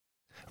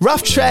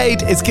Rough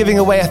Trade is giving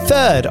away a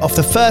third of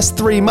the first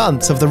 3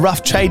 months of the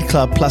Rough Trade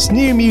Club plus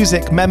new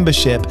music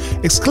membership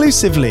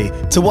exclusively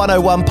to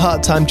 101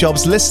 Part-Time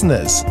Jobs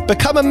listeners.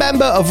 Become a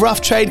member of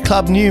Rough Trade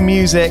Club New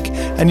Music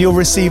and you'll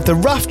receive the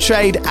Rough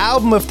Trade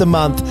Album of the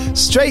Month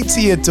straight to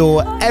your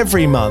door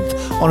every month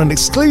on an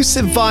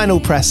exclusive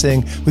vinyl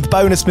pressing with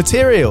bonus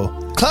material.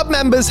 Club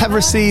members have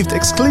received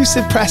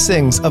exclusive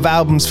pressings of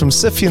albums from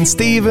Sufjan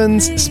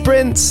Stevens,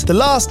 Sprints, The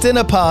Last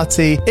Dinner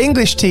Party,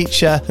 English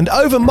Teacher, and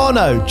Over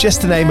Mono,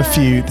 just to name a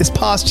few, this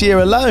past year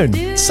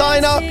alone.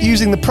 Sign up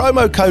using the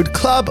promo code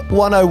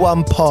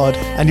CLUB101POD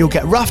and you'll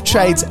get Rough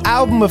Trade's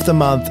Album of the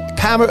Month,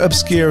 Camera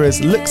Obscura's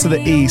Look to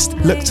the East,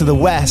 Look to the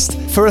West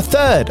for a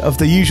third of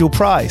the usual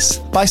price.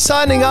 By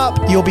signing up,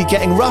 you'll be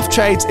getting Rough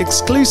Trade's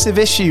exclusive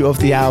issue of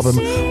the album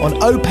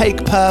on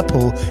opaque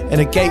purple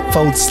in a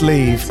gatefold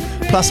sleeve,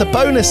 plus a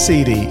bonus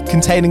CD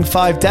containing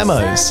 5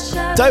 demos.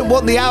 Don't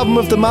want the album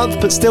of the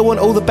month but still want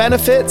all the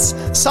benefits?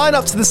 Sign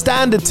up to the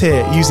standard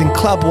tier using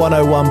Club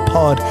 101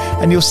 Pod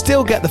and you'll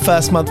still get the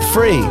first month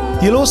free.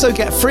 You'll also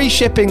get free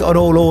shipping on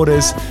all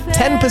orders,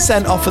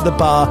 10% off at the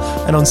bar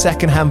and on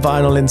secondhand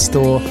vinyl in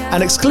store,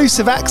 and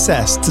exclusive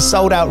access to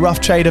sold out Rough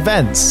Trade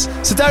events.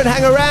 So don't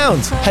hang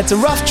around. Head to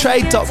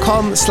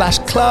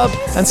roughtrade.com/club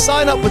and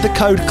sign up with the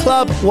code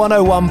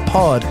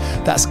CLUB101POD.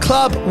 That's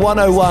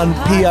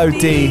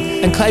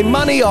CLUB101POD and claim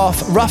money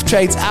off Rough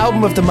Trade's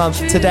Album of the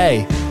Month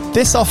today.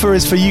 This offer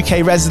is for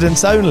UK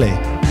residents only.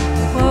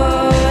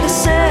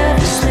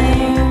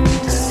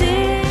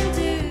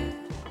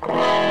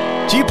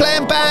 Do you play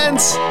in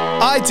bands?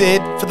 I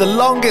did for the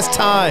longest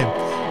time.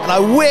 And I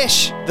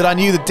wish that I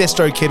knew that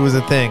DistroKid was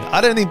a thing.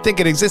 I don't even think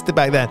it existed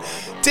back then.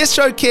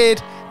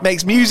 DistroKid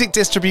makes music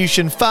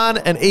distribution fun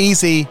and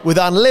easy with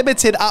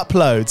unlimited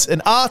uploads, and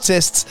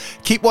artists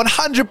keep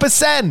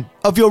 100%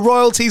 of your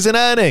royalties and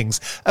earnings.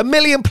 1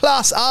 million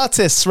plus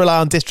artists rely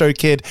on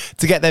DistroKid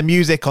to get their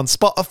music on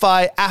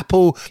Spotify,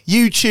 Apple,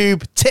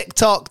 YouTube,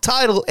 TikTok,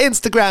 Tidal,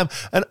 Instagram,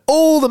 and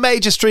all the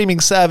major streaming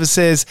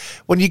services.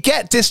 When you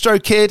get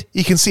DistroKid,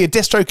 you can see a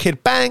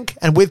DistroKid bank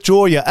and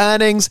withdraw your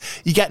earnings.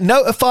 You get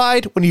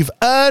notified when you've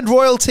earned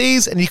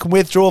royalties and you can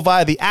withdraw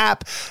via the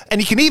app. And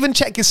you can even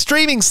check your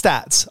streaming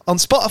stats on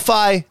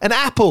Spotify and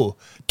Apple.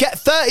 Get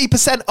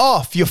 30%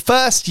 off your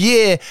first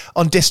year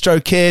on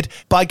DistroKid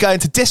by going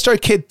to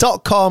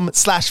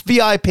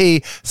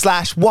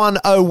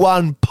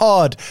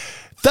distrokid.com/VIP/101pod.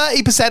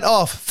 30%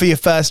 off for your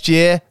first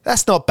year.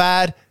 That's not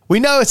bad.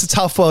 We know it's a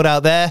tough world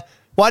out there.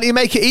 Why don't you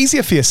make it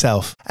easier for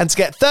yourself? And to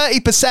get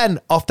 30%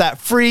 off that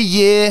free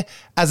year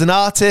as an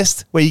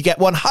artist, where you get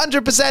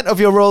 100% of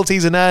your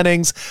royalties and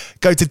earnings,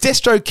 go to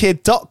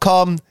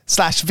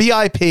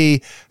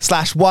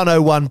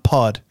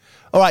distrokid.com/VIP/101pod.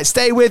 All right,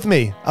 stay with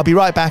me. I'll be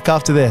right back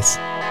after this.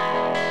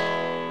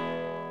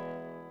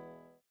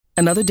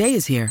 Another day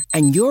is here,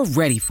 and you're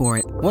ready for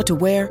it. What to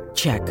wear?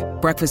 Check.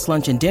 Breakfast,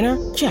 lunch, and dinner?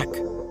 Check.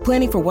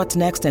 Planning for what's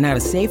next and how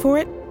to save for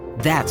it?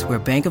 That's where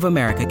Bank of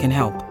America can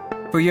help.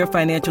 For your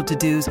financial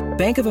to-dos,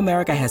 Bank of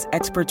America has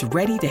experts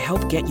ready to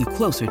help get you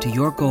closer to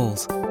your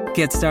goals.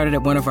 Get started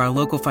at one of our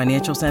local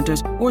financial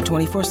centers or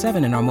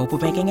 24/7 in our mobile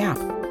banking app.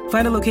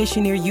 Find a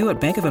location near you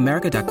at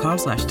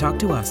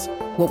bankofamerica.com/talktous.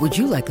 What would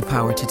you like the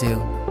power to do?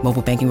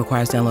 Mobile banking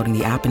requires downloading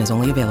the app and is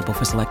only available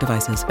for select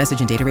devices. Message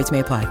and data rates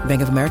may apply.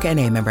 Bank of America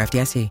N.A., member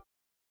FDIC.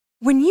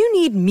 When you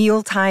need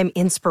mealtime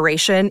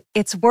inspiration,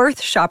 it's worth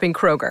shopping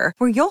Kroger,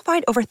 where you'll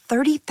find over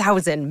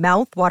 30,000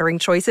 mouth-watering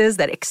choices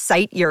that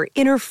excite your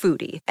inner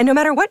foodie. And no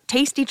matter what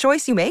tasty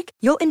choice you make,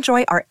 you'll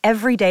enjoy our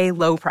everyday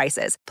low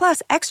prices,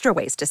 plus extra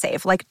ways to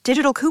save, like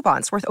digital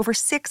coupons worth over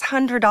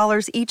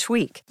 $600 each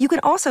week. You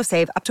can also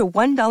save up to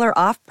 $1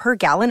 off per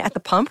gallon at the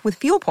pump with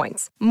fuel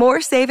points.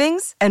 More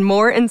savings and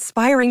more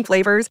inspiring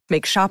flavors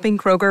make shopping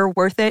Kroger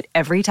worth it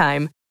every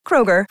time.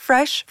 Kroger,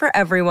 fresh for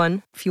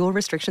everyone. Fuel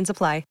restrictions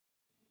apply.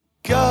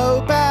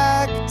 Go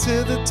back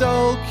to the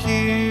Dole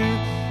queue.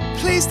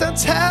 Please don't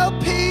tell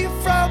Pete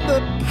from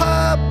the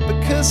pub,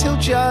 because he'll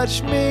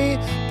judge me,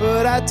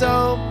 but I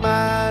don't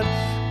mind.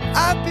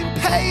 I've been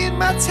paying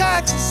my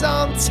taxes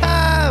on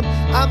time.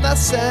 I'm not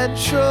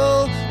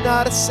central,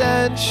 not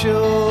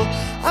essential.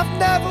 I've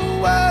never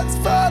worked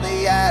for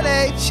the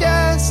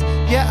NHS.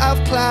 Yeah,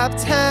 I've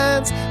clapped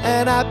hands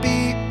and I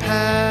beat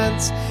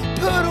pants.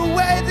 Put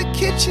away the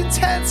kitchen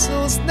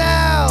utensils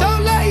now.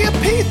 Don't let your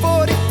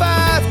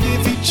P45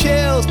 give you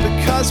chills,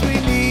 because we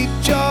need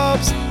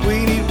jobs.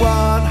 We need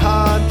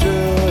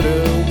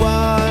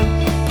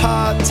 101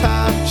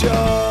 part-time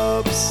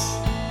jobs.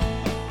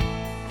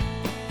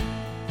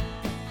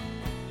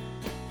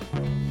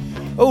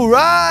 All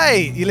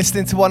right, you're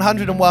listening to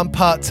 101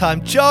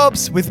 Part-Time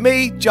Jobs with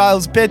me,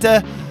 Giles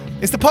Bidder.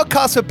 It's the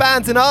podcast where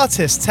bands and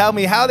artists tell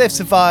me how they've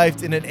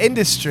survived in an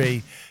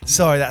industry.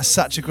 Sorry, that's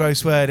such a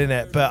gross word, isn't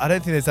it? But I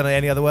don't think there's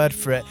any other word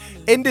for it.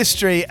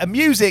 Industry, a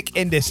music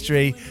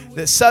industry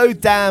that's so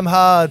damn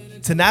hard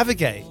to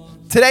navigate.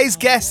 Today's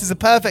guest is a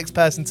perfect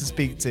person to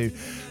speak to.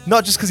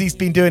 Not just because he's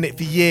been doing it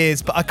for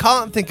years, but I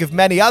can't think of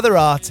many other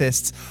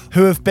artists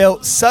who have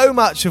built so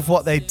much of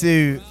what they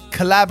do,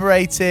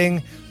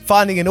 collaborating,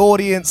 finding an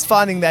audience,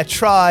 finding their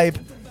tribe,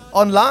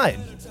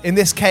 online. In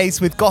this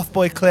case with Goth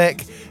Boy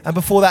Click, and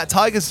before that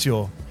Tiger's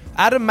Jaw.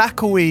 Adam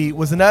McElwee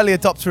was an early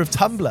adopter of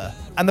Tumblr,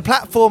 and the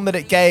platform that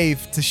it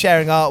gave to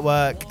sharing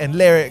artwork and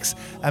lyrics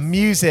and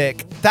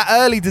music, that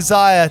early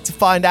desire to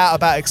find out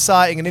about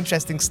exciting and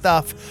interesting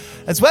stuff,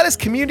 as well as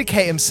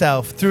communicate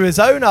himself through his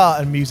own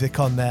art and music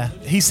on there.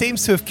 He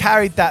seems to have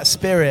carried that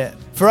spirit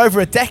for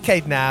over a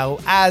decade now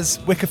as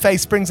Wicca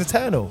Face Springs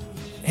Eternal.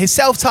 His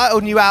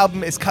self-titled new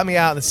album is coming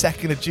out on the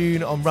 2nd of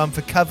June on Run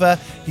for Cover.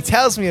 He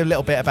tells me a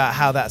little bit about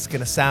how that's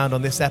going to sound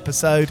on this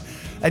episode.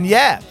 And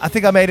yeah, I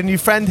think I made a new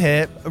friend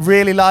here. I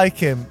really like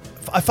him.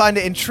 I find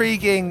it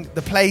intriguing,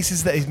 the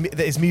places that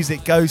his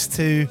music goes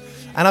to,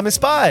 and I'm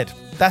inspired.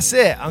 That's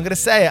it. I'm going to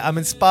say it. I'm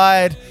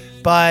inspired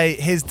by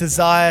his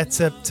desire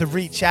to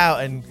reach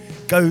out and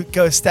go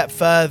a step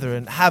further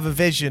and have a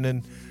vision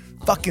and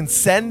fucking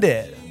send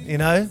it, you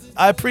know?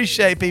 I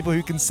appreciate people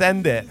who can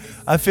send it.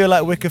 I feel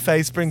like Wicca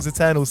Face Springs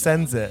Eternal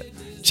sends it.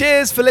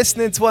 Cheers for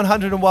listening to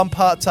 101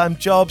 Part-Time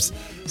Jobs,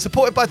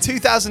 supported by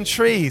 2000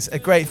 Trees, a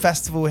great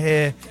festival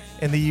here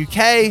in the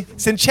UK.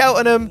 It's in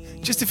Cheltenham,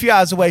 just a few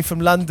hours away from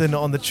London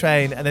on the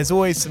train, and there's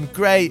always some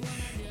great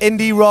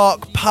indie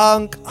rock,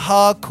 punk,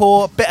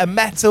 hardcore, bit of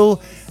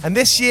metal, and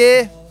this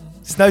year,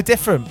 it's no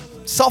different.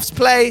 Soft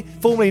Play,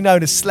 formerly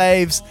known as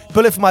Slaves,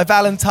 Bullet for My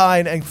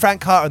Valentine, and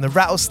Frank Carter and the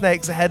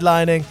Rattlesnakes are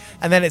headlining,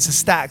 and then it's a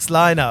Stax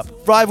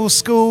lineup. Rival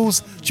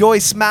Schools,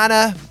 Joyce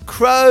Manor,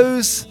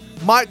 Crows,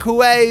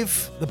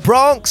 Microwave, The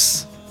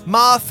Bronx,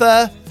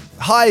 Martha,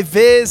 High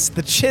Viz,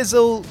 The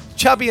Chisel,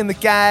 Chubby and the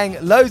Gang,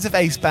 loads of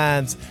ace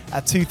bands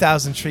at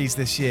 2000 Trees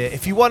this year.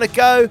 If you want to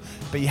go,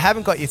 but you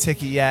haven't got your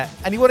ticket yet,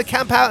 and you want to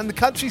camp out in the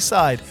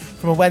countryside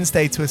from a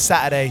Wednesday to a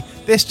Saturday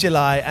this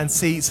July and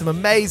see some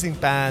amazing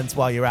bands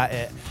while you're at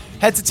it,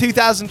 head to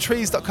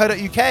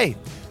 2000trees.co.uk.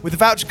 With the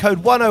voucher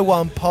code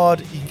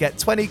 101pod, you can get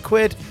 20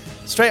 quid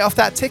straight off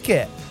that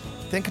ticket.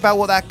 Think about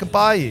what that could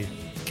buy you.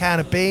 A can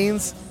of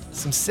beans,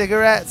 some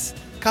cigarettes,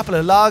 a couple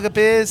of lager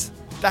beers.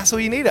 That's all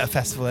you need at a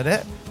festival, isn't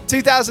it?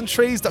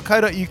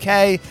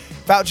 2000trees.co.uk,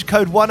 voucher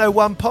code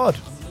 101pod.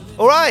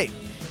 All right,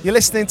 you're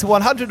listening to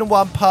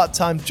 101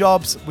 Part-Time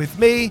Jobs with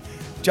me,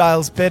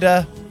 Giles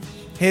Bidder.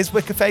 Here's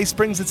Wicca Face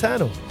Springs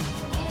Eternal.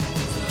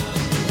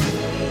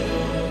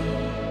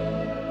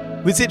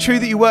 Was it true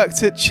that you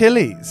worked at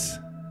Chili's?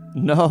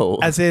 No.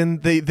 As in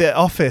the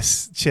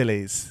office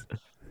Chili's?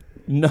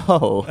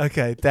 No.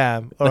 Okay,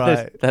 damn. All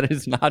right. That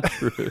is not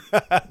true.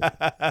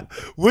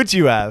 Would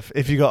you have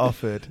if you got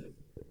offered?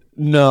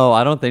 No,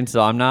 I don't think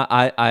so.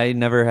 I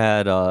never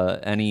had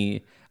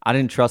any. I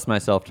didn't trust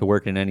myself to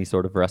work in any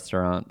sort of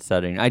restaurant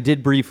setting. I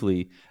did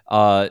briefly,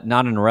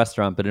 not in a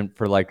restaurant, but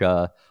for like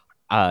a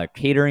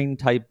catering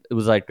type. It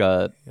was like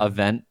a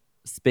event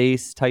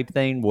space type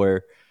thing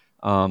where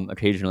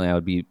occasionally I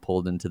would be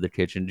pulled into the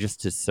kitchen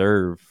just to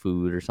serve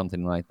food or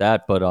something like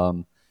that. But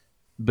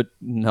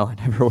no, I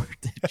never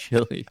worked at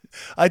Chili.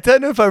 I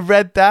don't know if I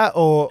read that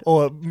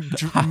or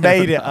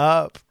made it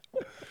up.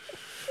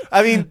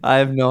 I mean, I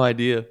have no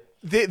idea.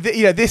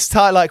 This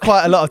time, like,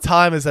 quite a lot of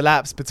time has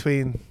elapsed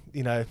between,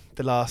 the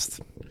last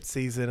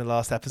season and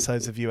last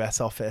episodes of US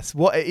Office.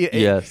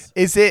 Yes.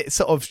 Is it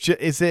sort of,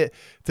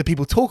 do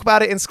people talk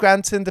about it in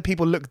Scranton? Do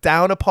people look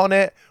down upon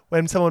it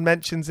when someone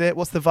mentions it?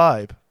 What's the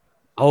vibe?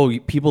 Oh,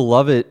 people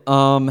love it.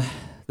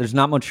 There's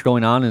not much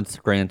going on in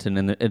Scranton,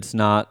 and it's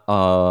not,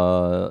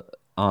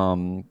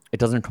 it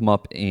doesn't come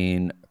up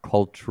in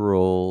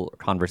cultural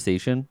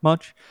conversation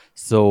much.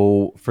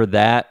 So for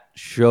that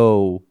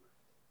show,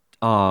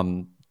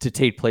 to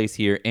take place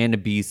here and to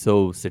be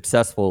so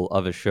successful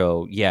of a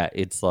show, yeah,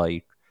 it's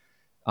like,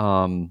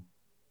 it's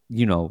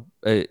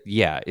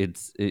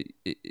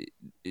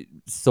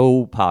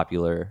so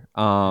popular.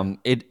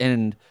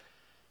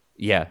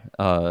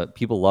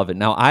 People love it.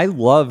 Now, I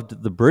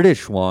loved the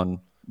British one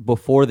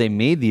before they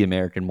made the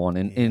American one.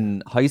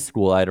 In high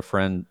school, I had a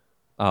friend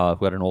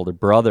who had an older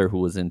brother who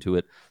was into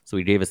it, so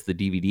he gave us the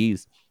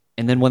DVDs.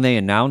 And then when they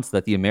announced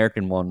that the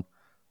American one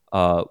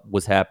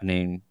was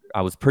happening,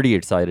 I was pretty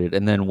excited.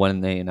 And then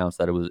when they announced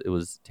that it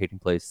was taking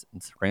place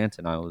in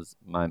Scranton,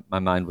 my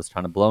mind was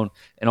kind of blown.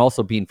 And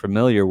also being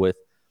familiar with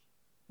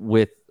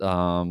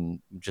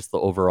just the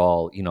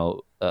overall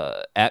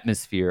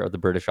atmosphere of the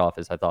British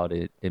office, I thought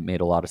it made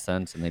a lot of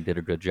sense, and they did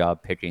a good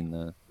job picking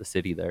the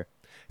city there.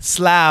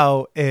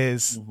 Slough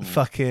is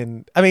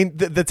fucking... I mean,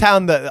 the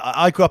town that...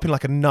 I grew up in,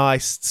 like, a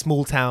nice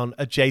small town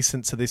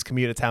adjacent to this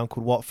commuter town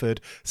called Watford.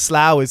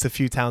 Slough is a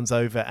few towns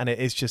over, and it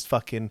is just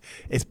fucking...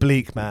 It's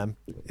bleak, man.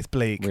 It's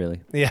bleak.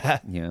 Really? Yeah.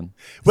 Yeah.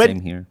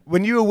 Same here.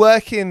 When you were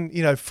working,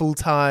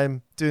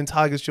 full-time, doing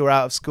Tiger's Jaw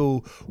out of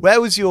school,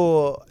 where was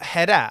your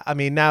head at? I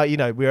mean, now,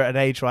 we're at an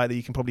age, right, that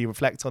you can probably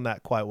reflect on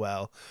that quite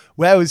well.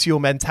 Where was your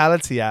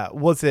mentality at?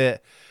 Was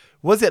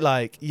it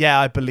like, yeah,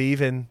 I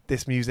believe in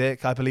this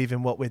music, I believe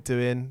in what we're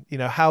doing?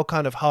 How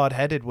kind of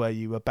hard-headed were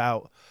you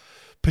about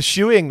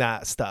pursuing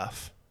that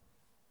stuff?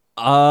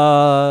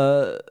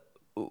 Well,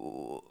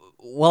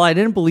 I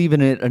didn't believe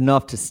in it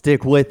enough to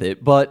stick with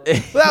it, but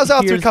well, that was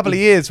after a couple of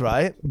years,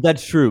 right?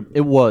 That's true.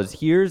 It was.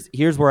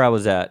 Here's where I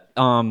was at.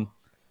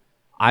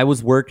 I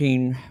was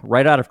working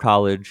right out of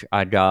college.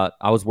 I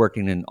was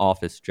working in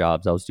office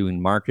jobs. I was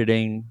doing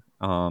marketing,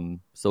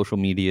 social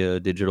media,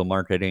 digital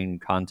marketing,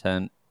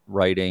 content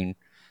writing,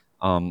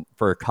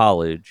 for a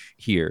college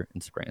here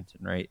in Scranton,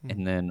 right?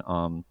 And then,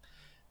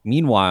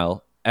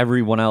 meanwhile,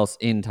 everyone else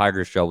in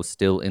Tiger's Jaw was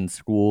still in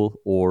school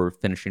or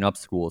finishing up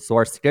school. So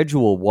our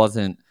schedule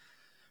wasn't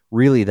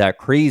really that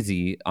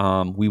crazy.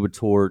 We would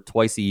tour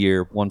twice a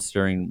year, once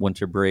during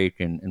winter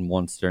break and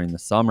once during the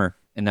summer.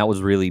 And that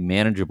was really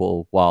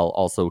manageable while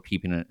also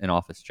keeping an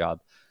office job.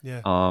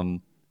 Yeah.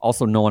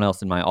 Also, no one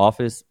else in my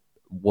office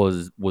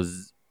was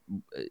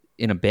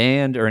in a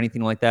band or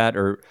anything like that,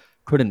 or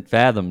couldn't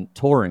fathom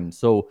touring.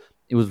 So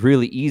it was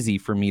really easy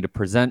for me to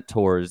present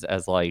tours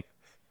as like,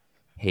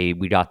 hey,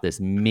 we got this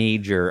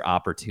major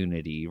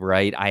opportunity,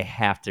 right? I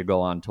have to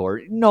go on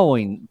tour,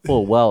 knowing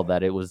full well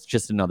that it was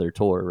just another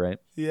tour, right?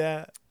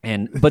 Yeah.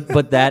 And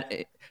but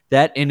that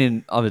in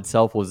and of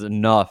itself was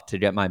enough to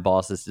get my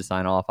bosses to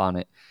sign off on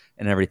it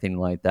and everything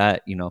like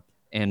that, you know.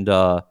 And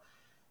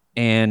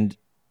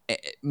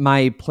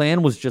my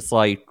plan was just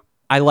like,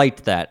 I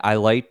liked that. I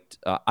liked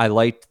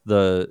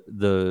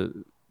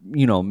the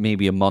you know,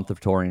 maybe a month of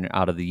touring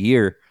out of the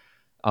year.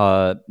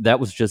 That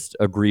was just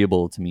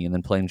agreeable to me, and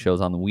then playing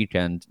shows on the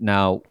weekend.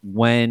 Now,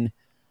 when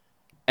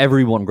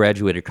everyone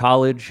graduated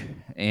college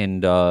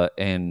and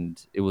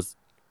it was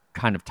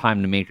kind of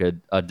time to make a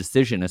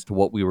decision as to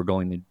what we were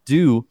going to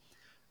do,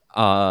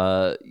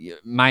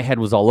 my head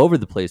was all over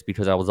the place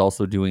because I was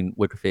also doing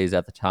Wicca Phase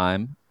at the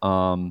time.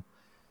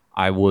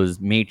 I was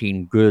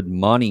making good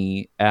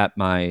money at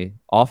my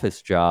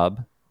office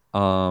job,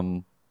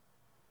 and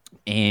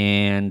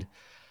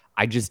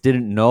I just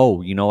didn't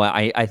know, you know,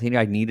 I think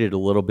I needed a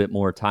little bit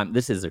more time.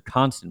 This is a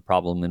constant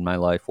problem in my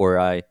life where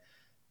I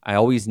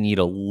always need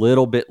a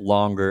little bit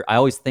longer. I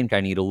always think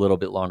I need a little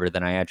bit longer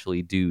than I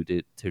actually do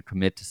to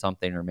commit to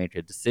something or make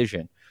a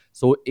decision.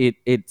 So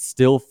it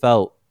still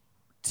felt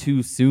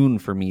too soon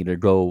for me to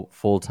go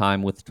full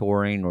time with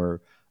touring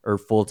or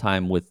full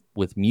time with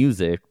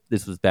music.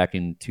 This was back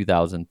in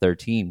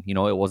 2013. You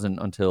know, it wasn't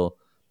until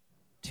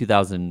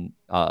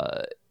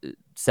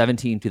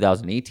 2017,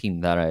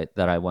 2018 that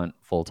I went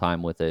full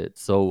time with it.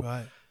 So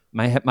Right.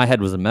 my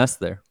head was a mess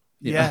there.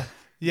 Yeah.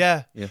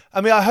 Yeah. Yeah.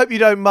 I mean, I hope you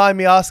don't mind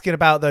me asking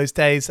about those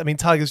days. I mean,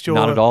 Tiger's Jaw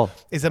Not at all.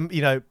 is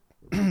you know,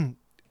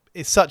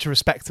 it's such a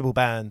respectable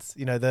band.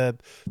 You know, the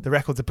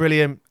records are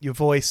brilliant. Your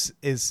voice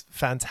is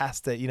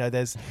fantastic. You know,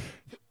 there's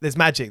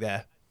magic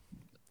there.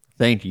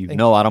 Thank you.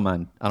 No, I don't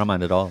mind. I don't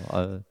mind at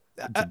all.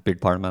 It's a big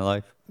part of my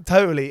life.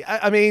 Totally.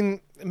 I mean,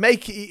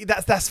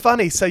 that's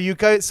funny. So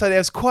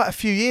there's quite a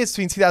few years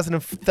between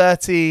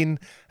 2013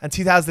 and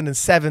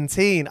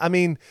 2017. I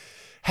mean,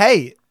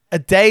 hey, a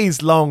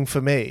day's long for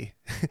me.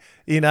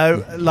 You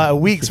know, like a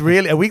week's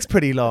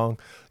pretty long.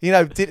 You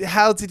know,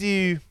 how did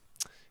you,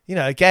 you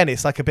know, again,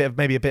 it's like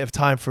maybe a bit of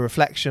time for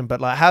reflection, but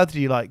like, how did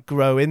you like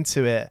grow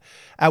into it?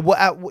 And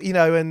you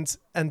know, and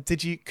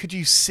could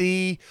you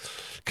see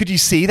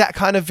that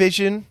kind of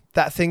vision,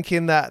 that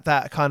thinking,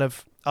 that kind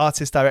of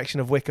artist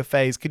direction of Wicca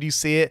Phase? Could you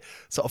see it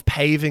sort of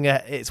paving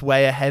its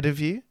way ahead of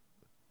you?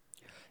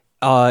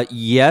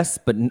 Yes,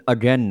 but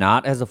again,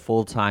 not as a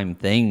full-time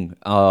thing.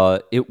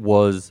 It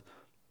was,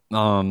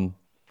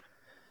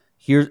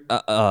 here's,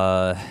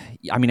 I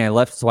mean, I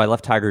left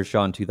Tiger's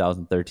Jaw in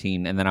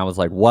 2013, and then I was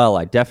like, well,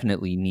 I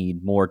definitely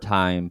need more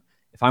time.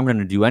 If I'm going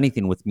to do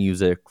anything with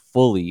music,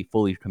 fully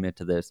commit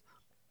to this,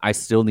 I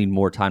still need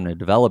more time to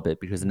develop it,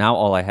 because now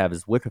all I have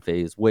is Wicca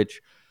Phase,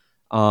 which,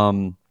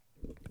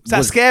 is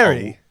that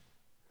scary?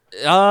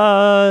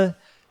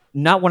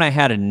 Not when I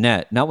had the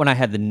net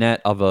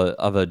of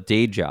a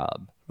day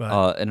job,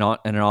 right.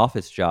 an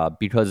office job,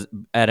 because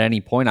at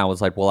any point I was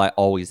like, well, I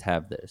always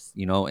have this,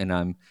 you know,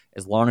 and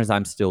as long as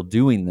I'm still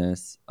doing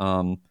this,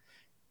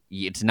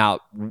 it's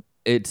not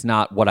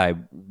what I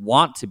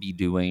want to be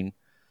doing.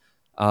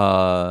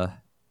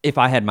 If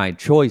I had my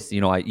choice,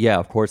 you know,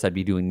 of course I'd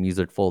be doing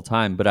music full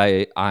time, but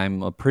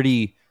I'm a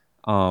pretty,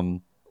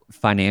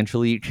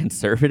 financially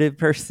conservative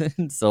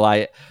person, so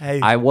I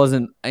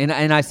wasn't, and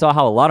I saw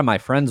how a lot of my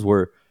friends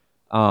were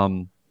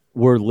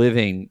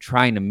living,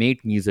 trying to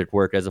make music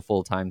work as a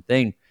full-time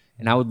thing,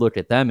 and I would look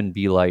at them and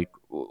be like,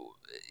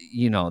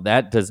 you know,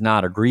 that does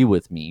not agree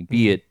with me,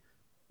 be it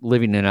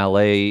living in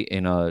LA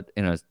in a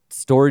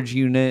storage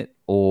unit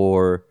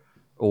or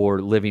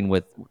living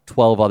with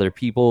 12 other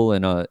people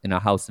in a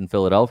house in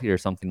Philadelphia or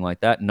something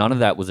like that. None of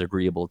that was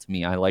agreeable to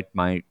me. I liked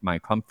my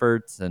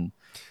comforts and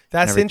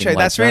that's interesting.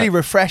 That's really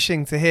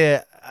refreshing to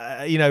hear.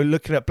 You know,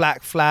 looking at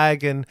Black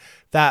Flag and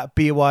that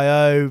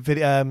BYO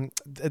video,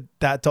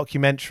 that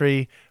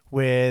documentary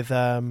with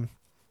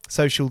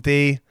Social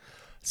Distortion.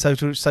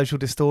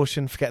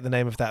 Forget the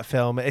name of that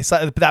film. It's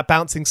like that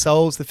Bouncing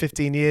Souls, the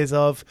 15 years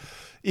of.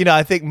 You know,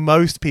 I think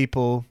most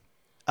people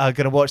are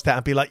going to watch that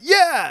and be like,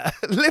 yeah,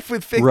 live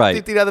with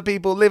 15 other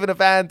people, live in a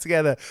van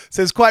together.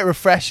 So it's quite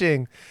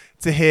refreshing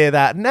to hear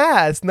that.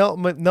 Nah, it's not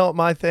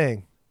my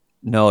thing.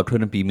 No, it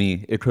couldn't be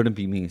me.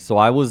 So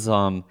I was,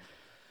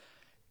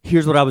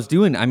 here's what I was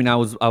doing. I mean, I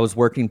was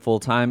working full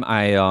time.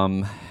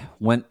 I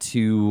went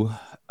to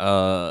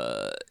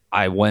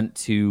I went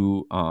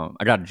to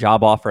I got a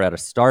job offer at a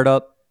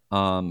startup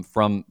from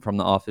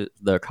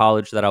the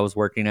college that I was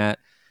working at.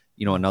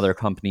 Another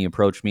company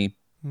approached me.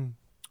 They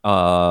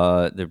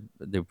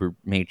were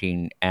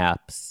making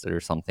apps or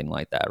something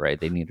like that, right?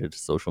 They needed a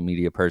social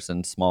media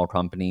person, small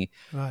company.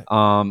 Right.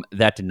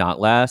 That did not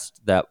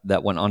last.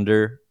 That went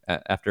under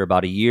after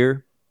about a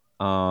year.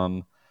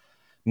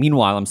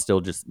 Meanwhile, I'm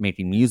still just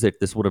making music.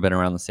 This would have been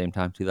around the same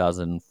time,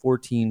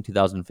 2014,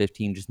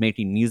 2015, just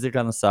making music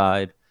on the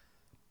side,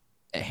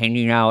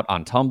 hanging out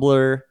on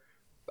Tumblr,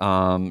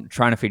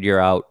 trying to figure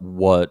out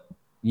what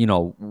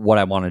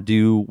I want to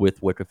do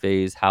with Wicca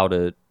Phase, how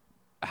to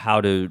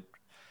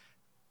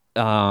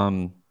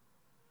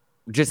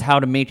just how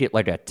to make it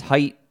like a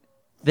tight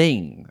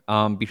thing,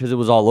 because it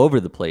was all over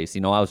the place. I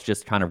was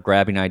just kind of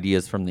grabbing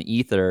ideas from the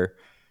ether,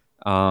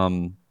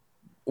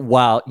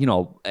 while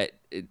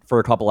for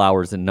a couple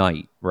hours a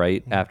night,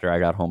 right after I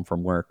got home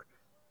from work.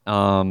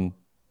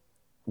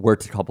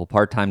 Worked a couple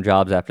part-time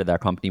jobs after that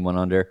company went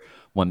under.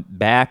 Went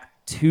back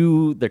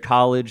to the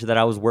college that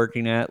I was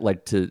working at,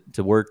 like to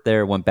work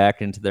there. Went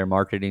back into their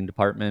marketing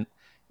department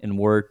and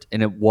worked.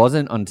 And it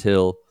wasn't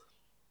until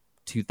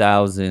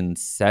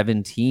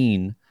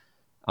 2017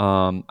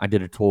 I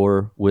did a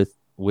tour with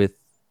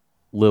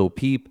Lil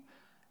Peep,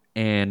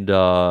 and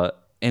the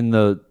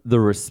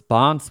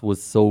response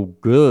was so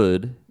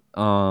good.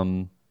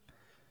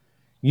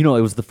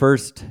 It was the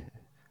first,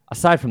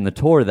 aside from the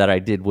tour that I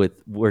did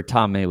where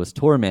Tom May was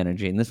tour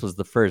managing, this was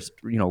the first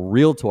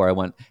real tour I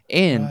went,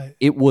 and Right.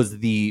 it was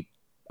the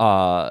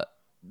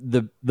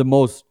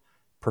most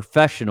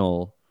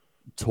professional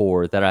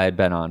tour that I had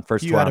been on.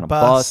 First You tour had on a a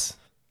bus.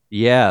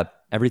 yeah,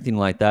 everything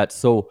like that.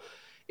 So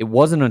it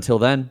wasn't until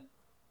then,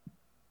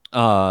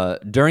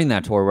 during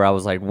that tour, where I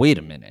was like, wait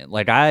a minute,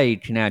 like I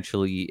can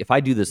actually, if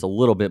I do this a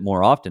little bit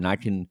more often, I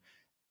can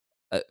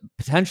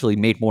potentially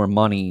make more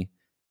money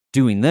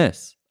doing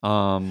this.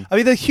 I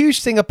mean, the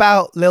huge thing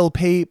about Lil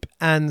Peep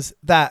and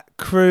that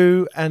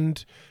crew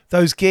and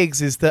those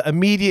gigs is that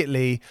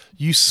immediately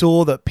you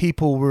saw that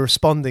people were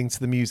responding to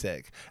the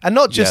music, and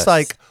not just Yes.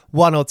 like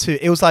one or two.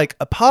 It was like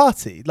a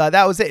party. Like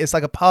that was it. It's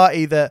like a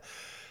party that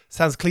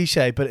sounds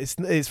cliche, but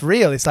it's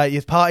real. It's like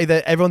a party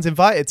that everyone's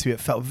invited to. It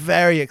felt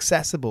very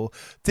accessible.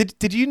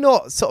 Did you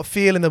not sort of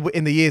feel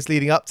in the years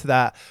leading up to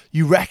that,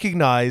 you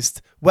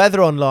recognized,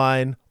 whether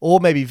online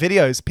or maybe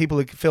videos, people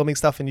are filming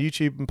stuff on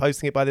YouTube and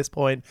posting it by this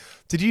point,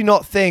 did you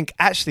not think,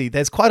 actually,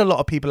 there's quite a lot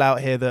of people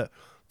out here that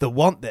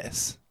want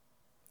this?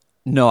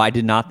 No, I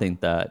did not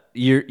think that.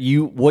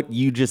 What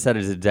you just said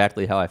is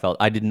exactly how I felt.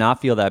 I did not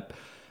feel that.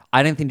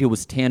 I didn't think it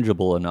was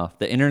tangible enough.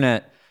 The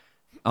internet,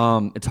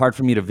 it's hard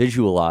for me to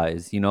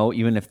visualize,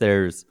 even if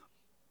there's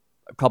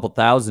a couple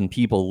thousand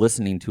people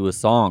listening to a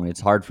song,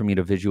 it's hard for me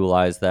to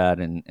visualize that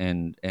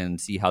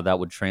and see how that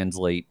would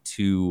translate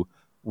to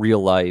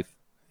real life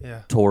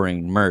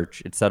touring,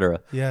 merch, etc.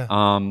 Yeah.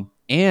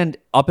 And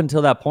up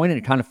until that point,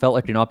 it kind of felt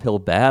like an uphill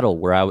battle,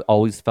 where I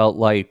always felt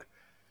like,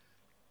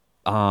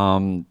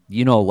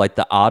 like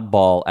the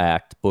oddball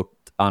act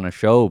booked on a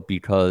show,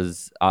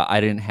 because I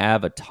didn't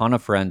have a ton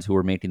of friends who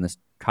were making this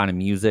kind of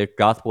music.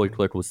 Goth Boy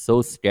Clique was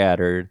so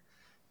scattered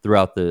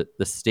throughout the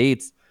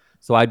states,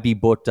 so I'd be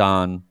booked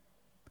on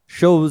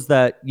shows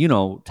that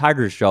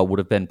Tiger's Show would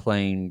have been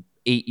playing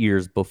 8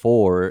 years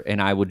before,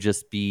 and I would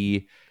just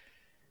be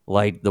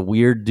like the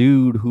weird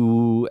dude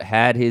who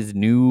had his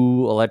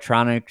new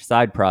electronic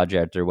side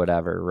project or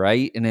whatever,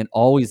 right? And it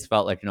always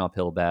felt like an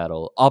uphill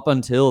battle up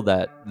until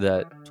that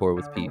tour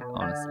with Pete,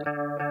 honestly.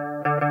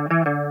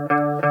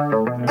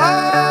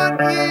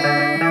 Aren't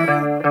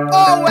you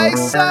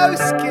always so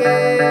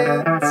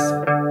skint?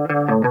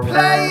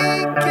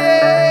 Playing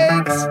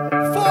gigs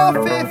for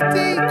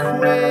 50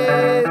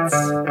 quid.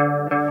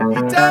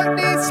 You don't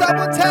need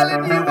someone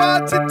telling you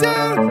what to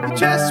do. You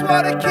just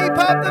want to keep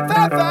up the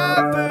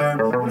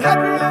va-va-voom.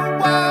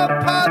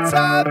 101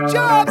 part-time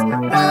jobs.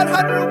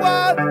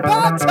 101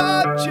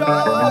 part-time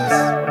jobs.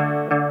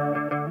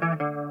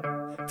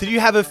 Did you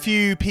have a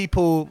few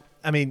people,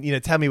 I mean,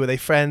 tell me, were they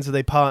friends, were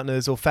they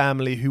partners or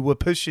family who were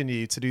pushing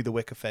you to do the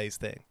Wicca Phase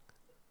thing?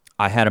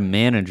 I had a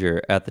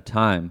manager at the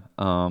time,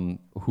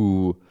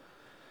 who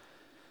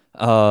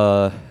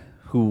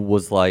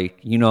was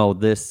like,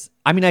 this.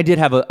 I mean, I did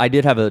have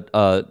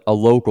a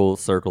local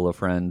circle of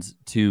friends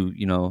too.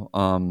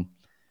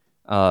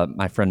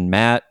 My friend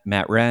Matt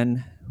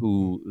Wren,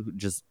 who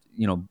just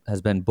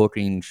has been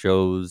booking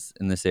shows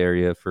in this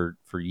area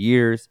for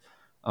years.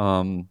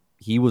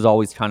 He was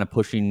always kind of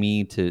pushing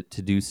me to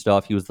do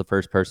stuff. He was the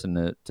first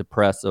person to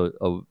press a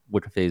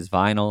Wicca Phase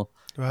vinyl.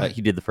 Right.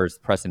 He did the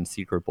first press in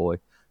Secret Boy.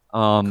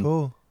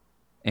 Cool.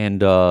 And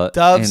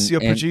Dubs, your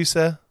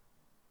producer.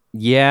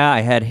 Yeah,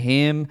 I had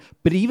him,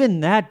 but even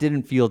that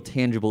didn't feel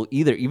tangible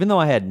either. Even though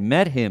I had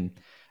met him,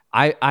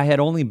 I had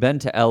only been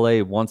to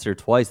LA once or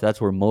twice. That's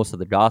where most of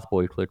the Goth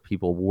Boy Clique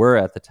people were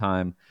at the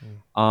time.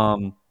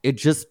 It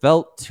just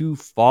felt too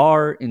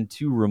far and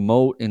too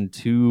remote and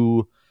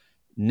too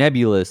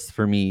nebulous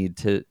for me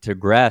to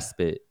grasp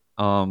it.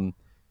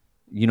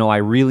 I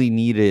really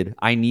needed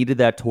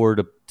that tour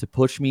to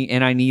push me,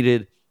 and I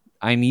needed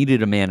I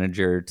needed a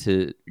manager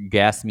to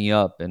gas me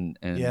up, and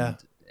Yeah.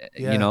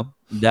 you know,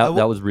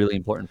 that was really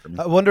important for me.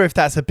 I wonder if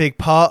that's a big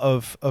part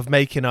of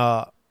making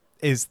art,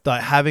 is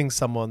like having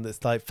someone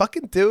that's like,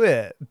 fucking do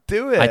it.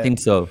 I think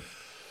so.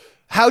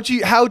 How do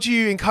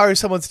you encourage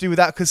someone to do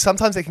that? Because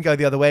sometimes it can go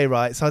the other way,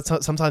 right? So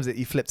sometimes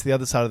you flip to the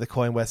other side of the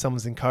coin where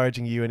someone's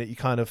encouraging you, and you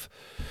kind of,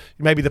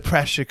 maybe the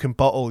pressure can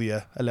bottle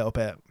you a little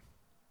bit.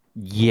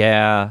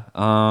 Yeah.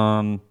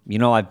 You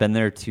know, I've been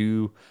there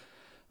too.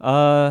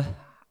 I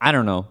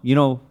don't know. You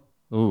know,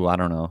 I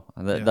don't know.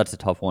 That's a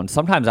tough one.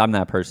 Sometimes I'm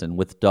that person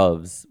with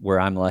doves where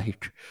I'm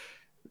like,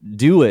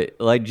 do it.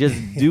 Like, just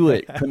do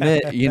it.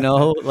 Commit, you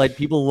know? Like,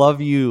 people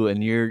love you,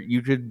 and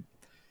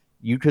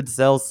you could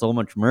sell so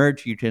much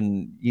merch. You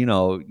can, you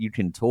know, you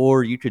can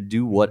tour, you could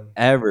do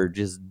whatever,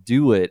 just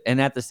do it.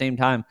 And at the same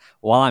time,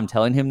 while I'm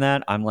telling him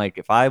that, I'm like,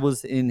 if I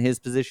was in his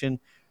position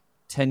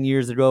 10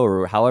 years ago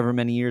or however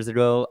many years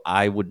ago,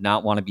 I would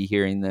not want to be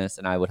hearing this,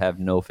 and I would have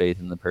no faith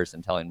in the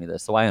person telling me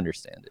this. So I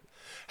understand it.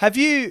 Have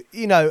you,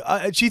 you know,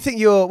 do you think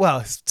you're, well,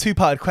 it's a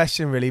two-parted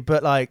question really,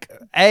 but like,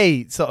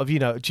 sort of, you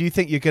know, do you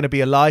think you're going to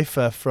be a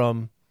lifer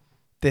from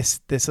this,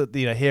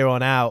 you know, here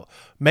on out,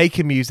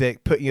 making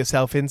music, putting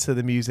yourself into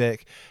the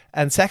music?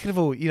 And second of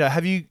all, you know,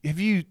 have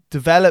you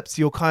developed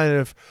your kind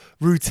of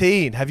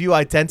routine? Have you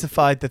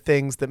identified the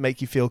things that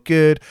make you feel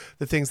good,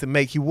 the things that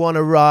make you want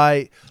to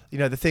write, you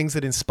know, the things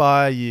that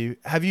inspire you?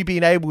 Have you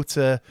been able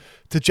to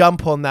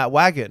jump on that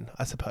wagon,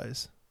 I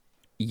suppose?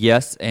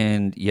 Yes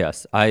and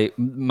yes.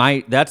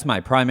 That's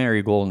my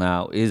primary goal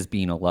now, is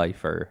being a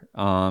lifer.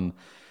 And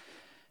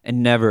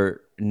never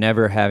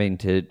having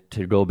to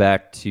go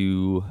back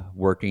to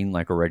working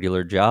like a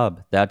regular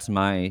job. That's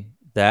my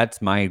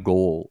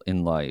goal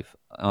in life.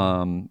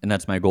 And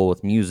that's my goal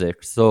with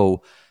music.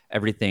 So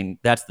everything,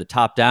 that's the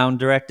top down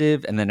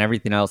directive, and then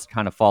everything else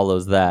kind of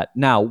follows that.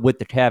 Now, with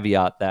the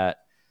caveat that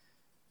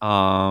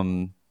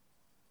you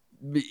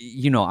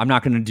know, I'm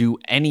not going to do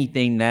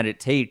anything that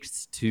it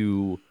takes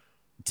to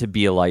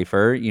be a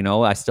lifer. You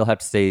know, I still have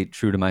to stay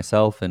true to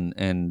myself,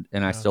 and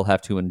I still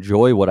have to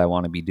enjoy what I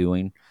want to be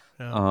doing.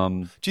 Yeah.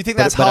 Do you think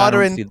that's hard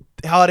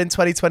in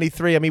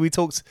 2023? I mean, we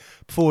talked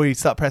before we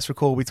start press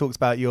record, we talked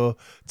about your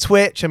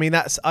Twitch. I mean,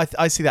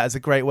 I see that as a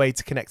great way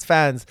to connect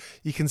fans.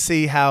 You can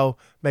see how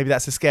maybe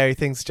that's a scary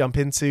thing to jump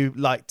into,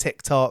 like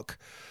TikTok.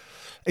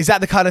 Is that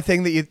the kind of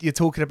thing that you're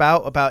talking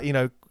about, you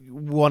know,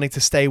 wanting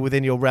to stay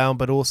within your realm,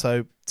 but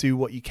also do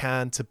what you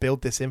can to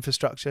build this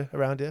infrastructure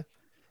around you?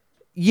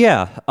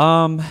 Yeah,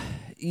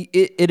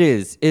 it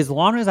is. As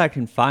long as I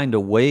can find a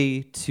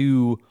way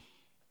to,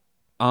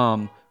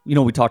 you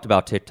know, we talked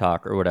about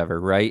TikTok or whatever,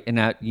 right? And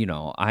that, you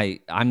know,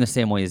 I'm the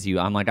same way as you.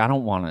 I'm like, I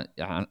don't want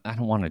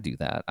to do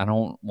that. I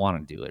don't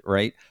want to do it,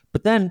 right?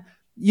 But then,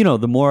 you know,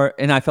 the more,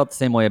 and I felt the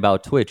same way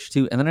about Twitch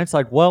too. And then it's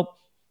like, well,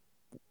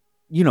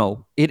 you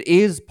know, it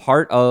is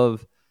part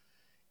of,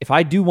 if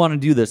I do want to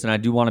do this and I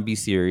do want to be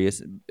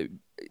serious,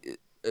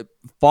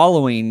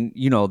 following,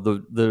 you know,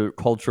 the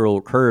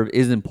cultural curve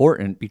is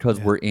important, because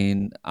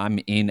I'm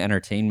in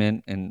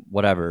entertainment and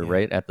whatever,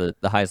 right, at the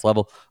highest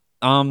level.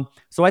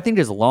 So I think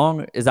as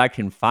long as I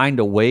can find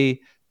a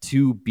way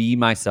to be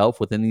myself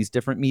within these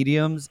different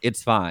mediums,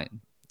 it's fine.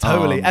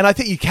 Totally. And I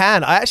think you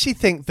can. I actually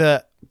think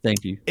that,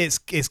 thank you, it's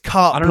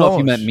carte I don't know if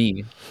you meant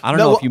me. I don't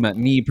know if you meant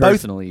me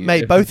personally.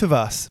 Both of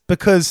us.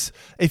 Because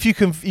if you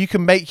can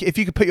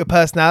put your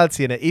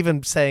personality in it,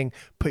 even saying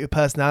put your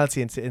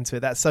personality into it,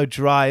 that's so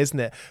dry, isn't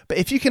it? But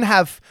if you can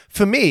have,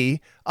 for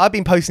me, I've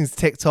been posting to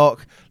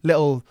TikTok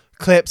little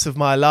clips of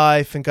my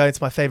life and going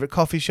to my favorite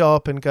coffee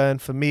shop and going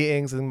for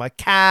meetings and my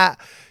cat,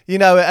 you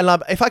know,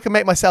 and if I can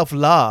make myself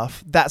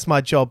laugh, that's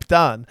my job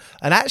done.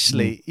 And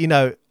actually, you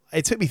know,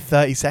 it took me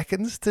 30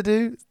 seconds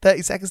to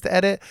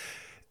edit.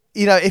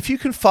 You know, if you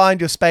can find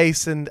your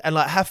space and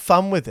like have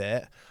fun with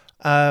it,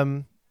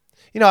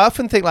 you know, I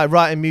often think like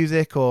writing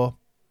music, or,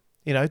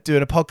 you know,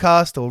 doing a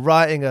podcast, or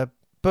writing a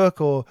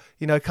book, or,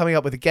 you know, coming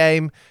up with a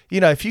game, you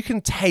know, if you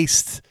can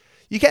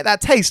you get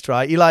that taste,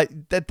 right? You like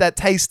that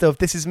taste of,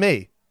 this is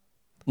me.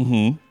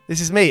 Mm-hmm.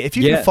 This is me. If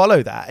you can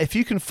follow that, if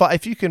you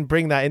can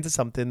bring that into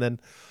something,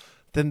 then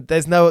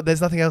there's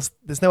nothing else.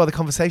 There's no other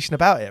conversation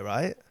about it,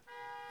 right?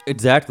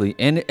 Exactly.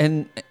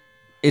 And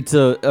it's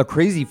a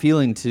crazy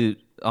feeling to,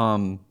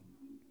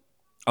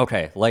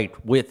 okay, like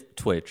with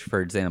Twitch,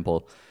 for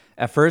example,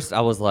 at first I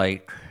was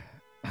like,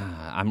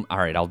 I'm all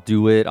right, I'll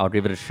do it. I'll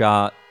give it a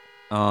shot.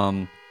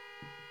 Can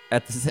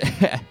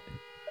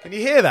you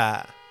hear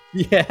that?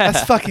 Yeah.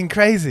 That's fucking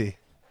crazy.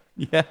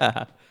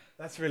 Yeah.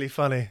 That's really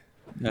funny.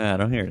 I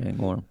don't hear it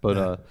anymore.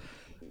 But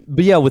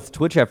yeah, with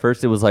Twitch at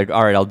first it was like,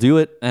 all right, I'll do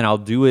it, and I'll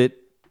do it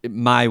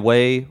my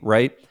way,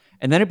 right?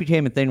 And then it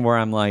became a thing where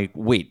I'm like,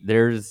 wait,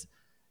 there's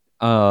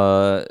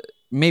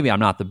maybe I'm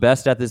not the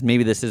best at this.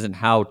 Maybe this isn't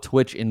how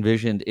Twitch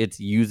envisioned its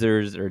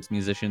users or its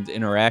musicians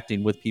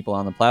interacting with people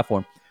on the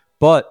platform.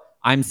 But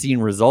I'm seeing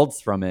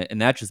results from it,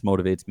 and that just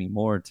motivates me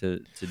more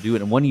to do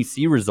it. And when you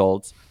see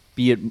results,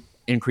 be it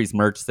increased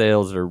merch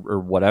sales or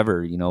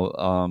whatever, you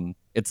know,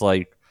 it's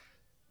like,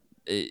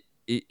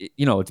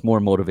 you know, it's more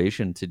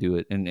motivation to do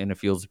it, and it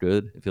feels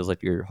good. It feels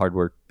like your hard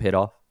work paid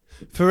off.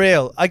 For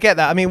real, I get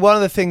that. I mean, one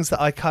of the things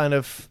that I kind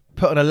of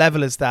put on a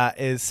level as that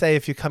is, say,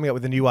 if you're coming up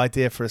with a new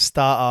idea for a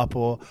startup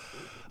or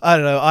I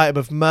don't know, item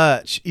of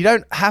merch, you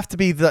don't have to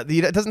be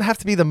it doesn't have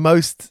to be the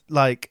most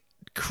like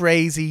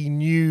crazy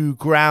new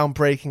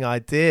groundbreaking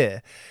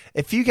idea.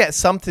 If you get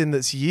something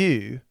that's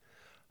you,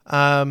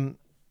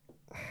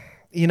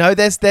 you know,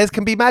 there's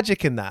can be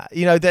magic in that.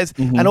 You know, there's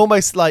and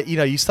almost like, you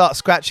know, you start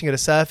scratching at a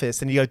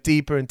surface and you go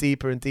deeper and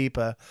deeper and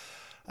deeper.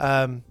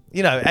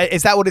 You know,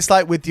 is that what it's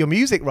like with your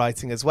music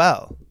writing as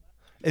well?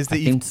 Is that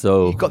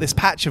you've got this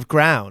patch of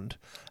ground,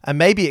 and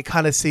maybe it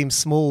kind of seems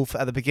small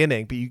at the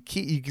beginning, but you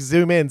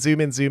zoom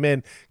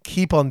in,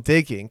 keep on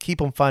digging,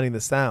 keep on finding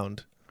the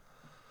sound.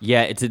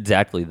 Yeah, it's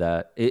exactly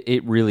that.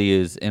 It really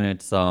is, and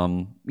it's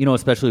you know,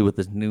 especially with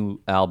this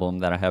new album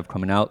that I have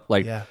coming out,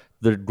 like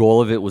the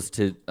goal of it was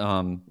to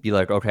be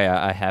like, okay,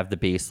 I have the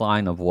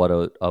baseline of what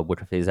a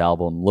Wicca Phase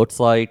album looks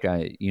like.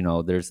 You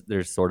know,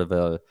 there's sort of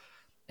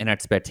an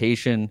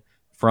expectation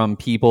from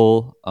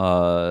people,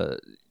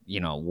 you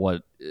know,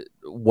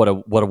 what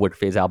a Wicca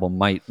Phase album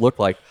might look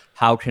like.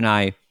 How can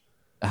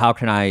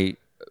I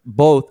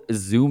both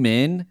zoom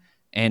in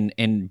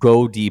and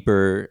go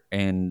deeper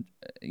and,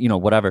 you know,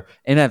 whatever,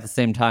 and at the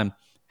same time,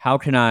 how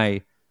can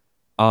I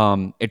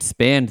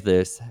expand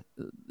this,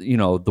 you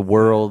know, the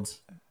world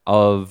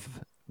of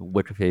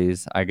Wicca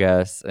Phase, I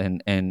guess,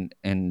 and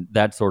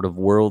that sort of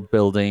world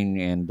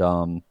building and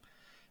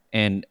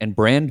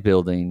brand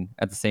building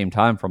at the same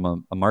time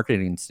from a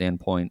marketing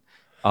standpoint.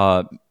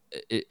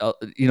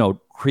 You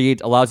know,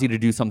 allows you to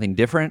do something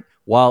different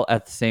while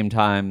at the same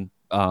time,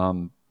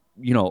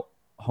 you know,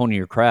 honing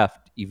your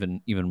craft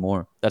even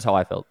more. That's how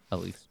I felt, at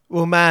least.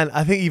 Well, man,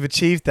 I think you've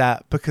achieved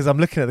that, because I'm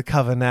looking at the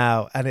cover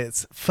now and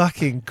it's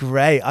fucking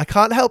great. I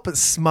can't help but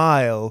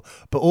smile,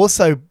 but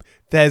also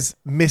there's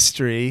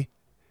mystery,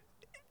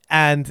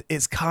 and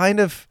it's kind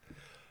of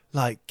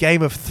like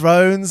Game of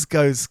Thrones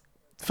goes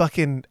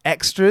fucking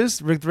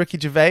extras with Ricky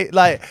Gervais.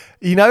 Like,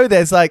 you know,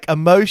 there's like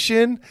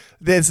emotion.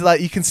 There's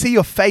like, you can see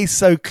your face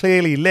so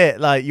clearly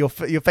lit, like your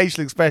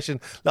facial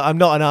expression. Like, I'm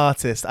not an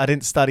artist. I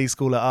didn't study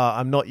school at art.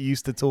 I'm not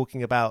used to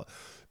talking about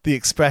the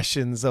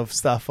expressions of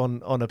stuff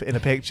in a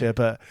picture,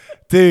 but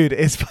dude,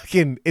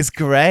 it's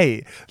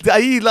great. Are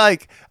you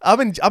like,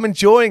 I'm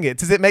enjoying it.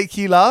 Does it make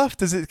you laugh?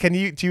 Do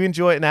you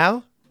enjoy it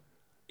now?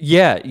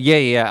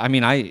 Yeah. I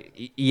mean,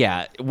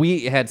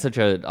 we had such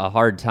a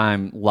hard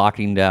time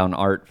locking down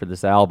art for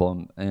this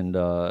album,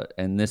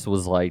 and this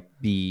was like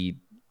the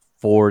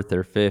fourth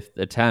or fifth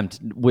attempt.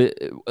 We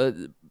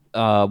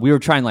were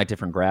trying like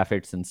different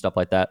graphics and stuff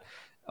like that,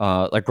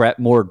 like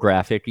more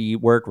graphic-y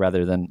work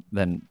rather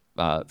than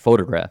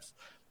photographs,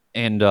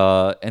 and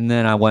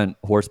then I went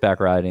horseback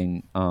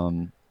riding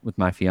with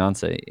my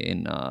fiance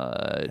in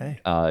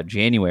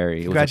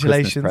January. It was a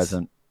Christmas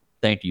present.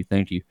 Thank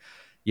you.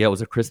 Yeah, it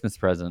was a Christmas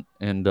present,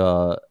 and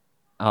then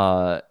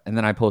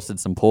I posted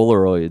some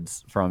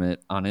Polaroids from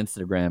it on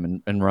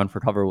Instagram, and Run for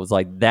Cover was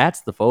like,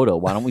 "That's the photo.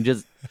 Why don't we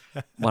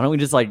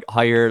just like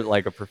hire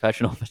like a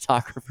professional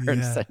photographer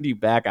and send you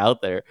back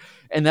out there?"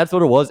 And that's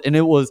what it was, and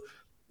it was,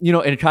 you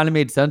know, and it kind of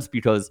made sense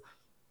because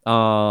a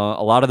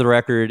lot of the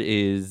record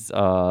is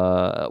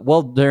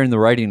during the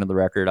writing of the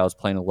record, I was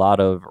playing a lot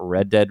of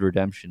Red Dead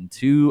Redemption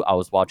 2. I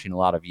was watching a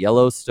lot of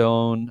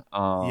Yellowstone.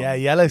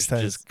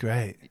 Yellowstone is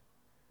great.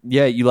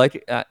 Yeah, you like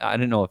it? I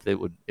didn't know if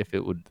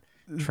it would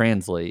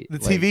translate the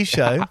TV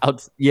show.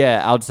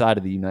 Outside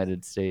of the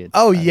United States.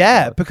 Oh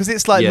yeah, because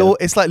it's like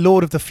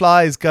Lord of the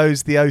Flies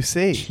goes the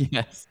OC.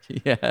 Yes.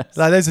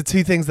 Like, those are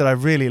two things that I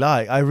really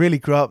like. I really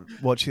grew up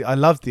watching. I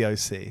loved the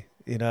OC.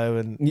 You know,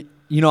 and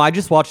you know, I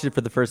just watched it for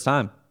the first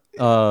time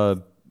a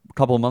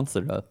couple of months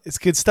ago. It's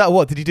good stuff.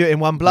 What did you do it in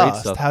one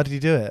blast? How did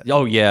you do it?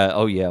 Oh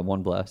yeah,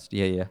 one blast.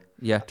 Yeah.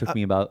 It took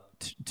me about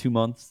 2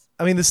 months.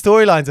 I mean, the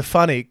storylines are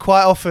funny.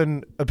 Quite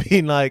often I've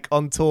been like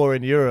on tour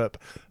in Europe,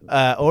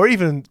 or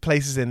even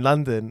places in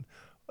London,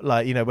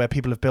 like, you know, where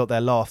people have built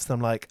their lofts. And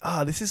I'm like,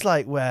 this is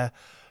like where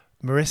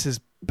Marissa's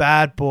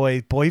bad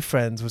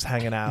boyfriend was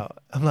hanging out.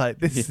 I'm like,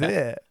 this is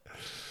it.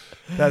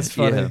 That's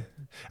funny. Yeah.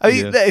 I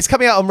mean, it's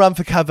coming out on Run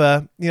for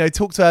Cover. You know,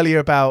 talked earlier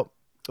about,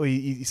 or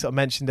you sort of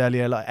mentioned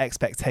earlier, like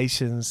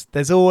expectations.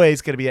 There's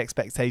always going to be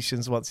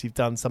expectations once you've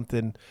done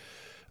something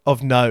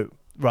of note,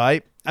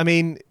 right? I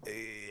mean,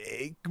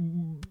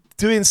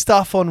 doing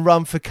stuff on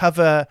Run for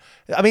Cover,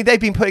 I mean, they've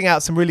been putting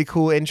out some really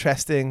cool,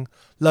 interesting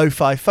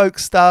lo-fi folk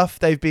stuff.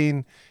 They've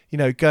been, you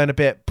know, going a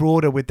bit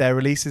broader with their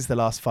releases the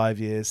last 5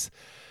 years.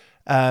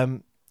 I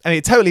mean,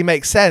 it totally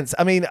makes sense.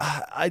 I mean,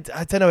 I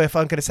don't know if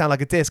I'm going to sound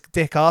like a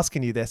dick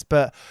asking you this,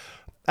 but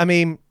I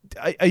mean,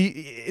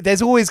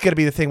 there's always going to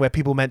be the thing where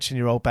people mention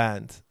your old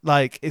band.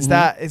 Like,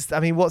 I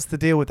mean, what's the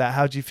deal with that?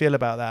 How do you feel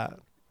about that?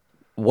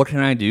 What can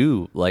I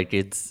do? Like,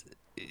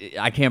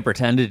 I can't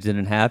pretend it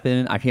didn't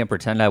happen. I can't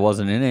pretend I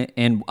wasn't in it.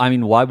 And I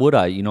mean, why would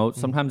I? You know,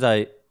 sometimes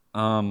I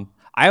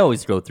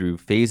always go through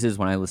phases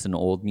when I listen to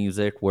old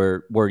music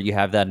where you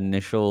have that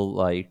initial,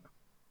 like,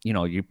 you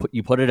know, you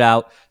put it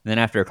out, and then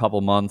after a couple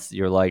months,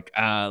 you're like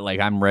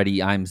I'm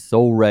ready. I'm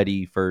so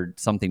ready for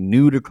something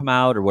new to come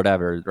out or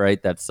whatever,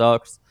 right? That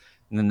sucks.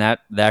 and then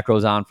that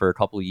goes on for a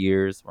couple of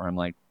years where I'm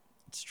like,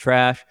 it's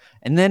trash.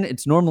 And then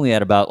it's normally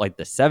at about like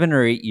the 7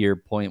 or 8 year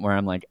point where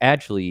I'm like,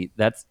 actually,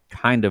 that's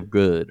kind of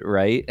good,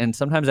 right? And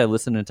sometimes I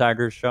listen to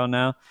Tiger's Show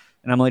now,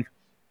 and I'm like,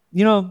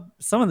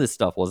 some of this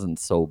stuff wasn't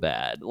so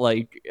bad.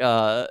 Like,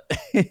 I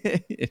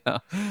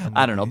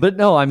don't know. But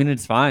no, I mean,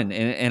 it's fine.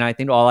 And I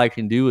think all I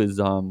can do is,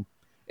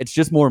 it's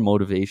just more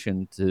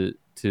motivation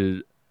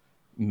to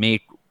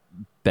make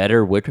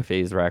better Wicca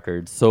Phase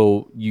records.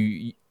 So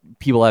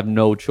people have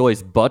no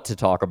choice but to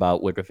talk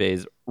about Wicca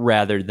Phase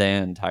rather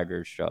than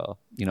Tiger's Show,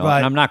 Right.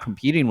 And I'm not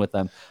competing with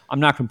them. I'm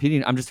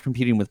just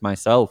competing with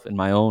myself and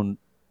my own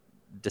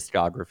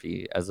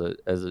discography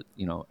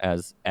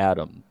as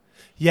Adam.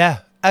 Yeah.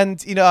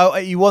 And,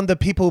 you wonder,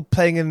 people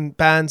playing in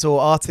bands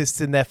or artists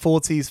in their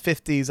 40s,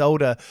 50s,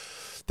 older,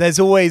 there's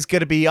always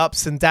going to be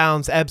ups and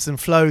downs, ebbs and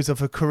flows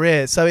of a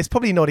career. So it's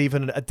probably not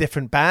even a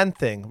different band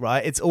thing,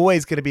 right? It's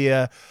always going to be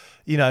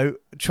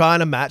trying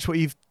to match what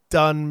you've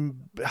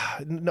done. Do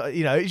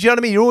you know what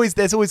I mean?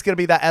 There's always going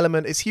to be that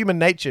element. It's human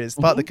nature. It's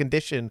part of the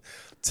condition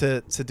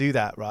to do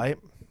that, right?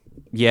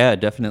 Yeah,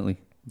 definitely.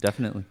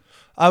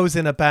 I was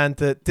in a band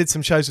that did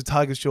some shows with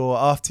Tiger's Jaw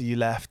after you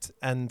left,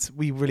 and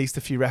we released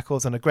a few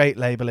records on a great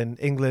label in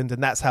England,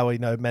 and that's how we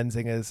know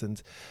Menzingers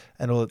and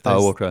all of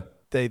those. Oh, okay.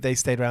 They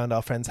stayed around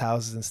our friends'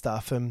 houses and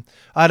stuff. And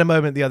I had a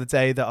moment the other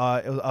day that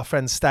our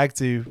friend Stag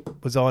Do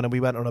was on, and we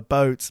went on a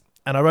boat,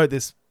 and I wrote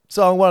this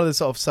song. One of the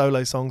sort of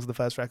solo songs of the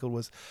first record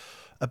was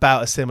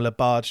about a similar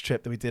barge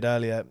trip that we did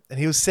earlier, and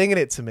he was singing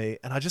it to me,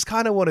 and I just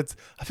kind of wanted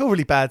I feel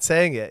really bad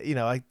saying it,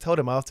 I told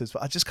him afterwards,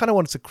 but I just kind of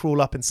wanted to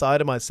crawl up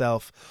inside of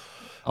myself.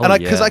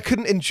 Because I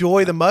couldn't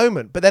enjoy the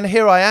moment. But then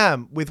here I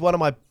am with one of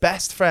my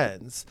best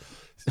friends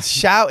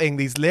shouting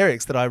these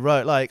lyrics that I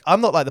wrote. Like, I'm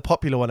not like the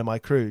popular one in my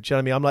crew. Do you know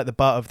what I mean? I'm like the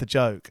butt of the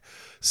joke.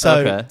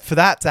 So for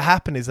that to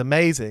happen is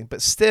amazing.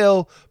 But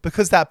still,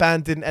 because that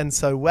band didn't end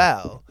so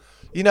well,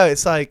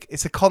 it's like,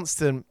 it's a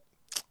constant,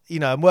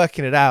 I'm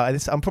working it out.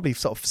 And I'm probably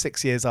sort of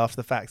 6 years after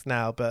the fact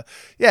now. But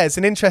yeah, it's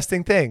an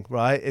interesting thing,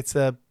 right?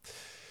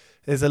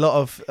 There's a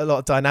lot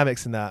of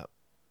dynamics in that.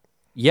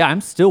 Yeah,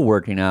 I'm still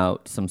working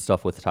out some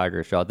stuff with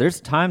Tiger's Jaw. There's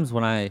times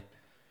when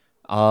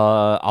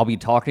I'll be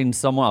talking to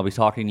someone, I'll be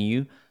talking to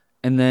you,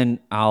 and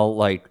then I'll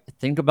like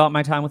think about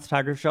my time with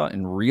Tiger's Jaw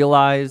and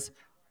realize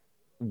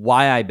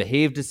why I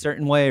behaved a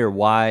certain way, or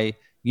why,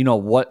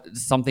 what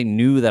something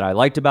new that I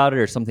liked about it,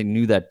 or something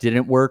new that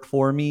didn't work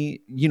for me.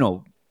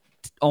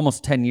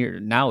 Almost 10 years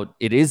now.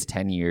 It is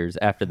 10 years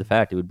after the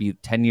fact. It would be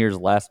 10 years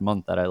last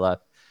month that I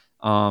left.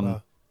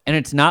 Wow. And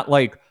it's not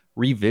like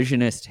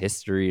revisionist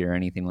history or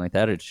anything like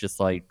that. It's just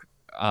like,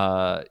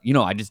 I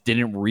just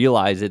didn't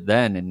realize it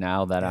then, and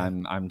now that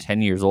I'm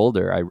 10 years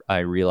older, I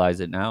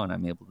realize it now, and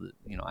I'm able to,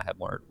 I have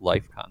more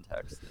life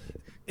context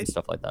and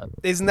stuff like that.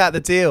 Isn't that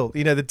the deal?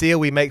 The deal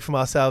we make from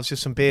ourselves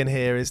just from being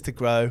here is to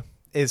grow,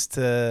 is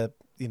to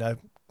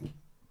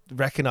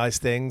recognize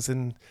things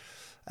and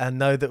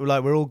know that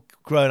we're all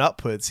grown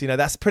upwards.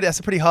 That's a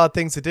pretty hard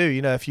thing to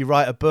do. If you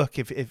write a book,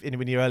 if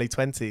in your early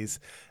 20s,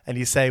 and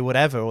you say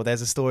whatever, or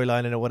there's a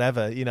storyline in it or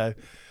whatever,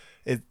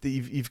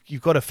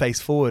 you've got to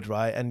face forward,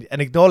 right? And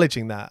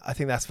acknowledging that, I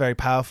think that's very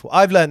powerful.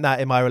 I've learned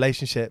that in my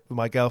relationship with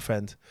my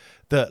girlfriend,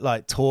 that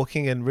like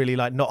talking and really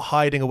like not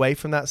hiding away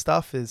from that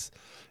stuff it's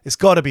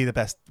got to be the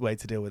best way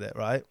to deal with it,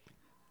 right?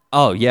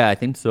 Oh yeah, I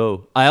think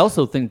so. I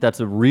also think that's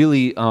a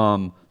really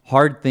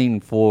hard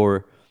thing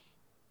for.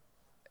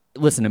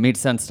 Listen, it made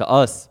sense to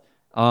us,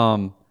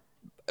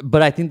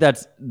 but I think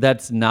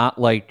that's not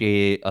like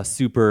a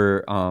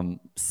super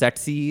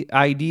sexy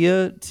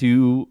idea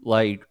to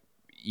like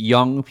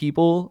young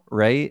people,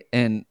 right?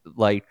 And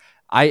like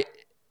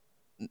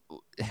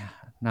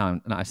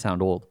now I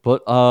sound old,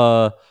 but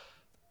no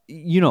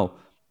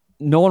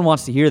one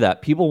wants to hear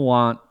that. People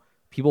want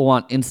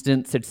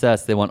instant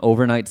success. They want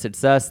overnight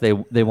success. They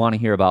want to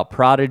hear about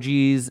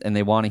prodigies, and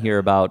they want to hear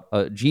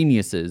about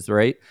geniuses,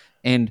 right?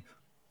 And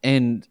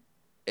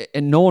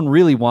no one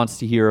really wants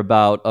to hear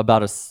about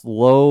a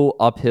slow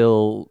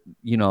uphill,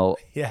 the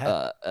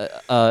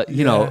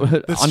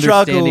understanding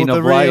struggle,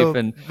 of life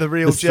and the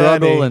real the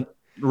struggle journey. and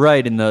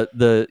right, and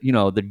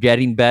the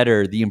getting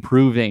better, the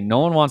improving. No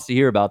one wants to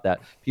hear about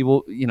that.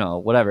 People,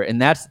 whatever, and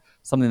that's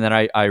something that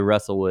I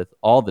wrestle with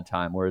all the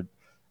time. Where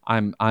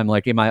I'm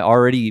like, am I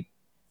already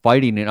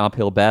fighting an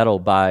uphill battle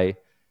by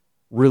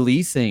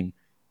releasing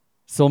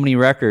so many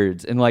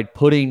records and like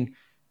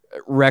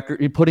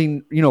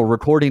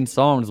recording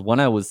songs when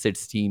I was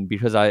 16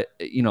 because did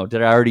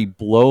I already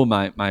blow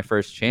my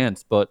first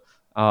chance? But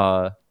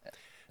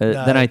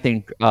then I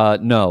think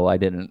no, I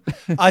didn't.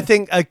 I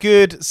think a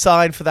good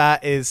sign for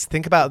that is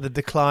think about the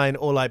decline,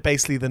 or like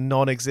basically the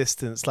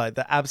non-existence, like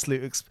the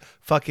absolute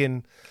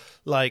fucking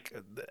like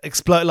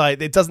explode.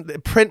 Like it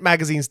doesn't. Print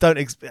magazines don't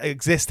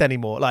exist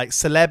anymore. Like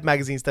celeb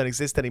magazines don't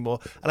exist anymore.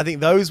 And I think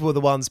those were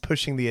the ones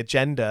pushing the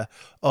agenda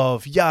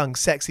of young,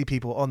 sexy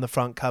people on the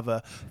front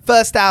cover.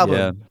 First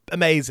album,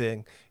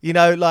 amazing.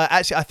 Like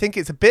actually, I think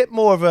it's a bit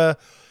more of a.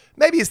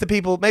 Maybe it's the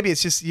people. Maybe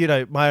it's just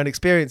my own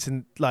experience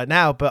in like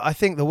now. But I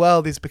think the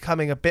world is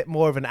becoming a bit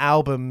more of an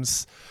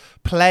albums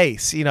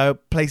place,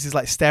 places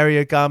like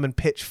Stereo Gum and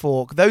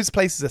Pitchfork, those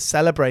places are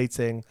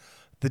celebrating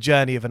the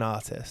journey of an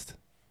artist.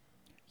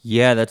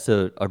 Yeah, that's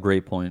a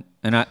great point.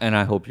 And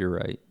I hope you're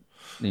right.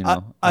 And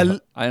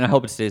I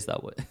hope it stays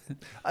that way.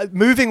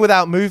 Moving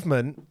Without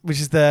Movement, which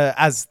is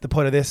as the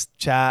point of this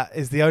chat,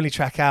 is the only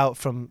track out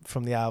from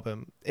the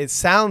album. It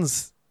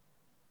sounds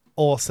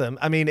awesome.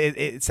 I mean,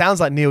 it sounds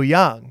like Neil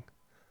Young.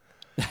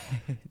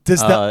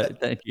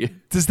 Thank you.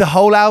 Does the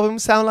whole album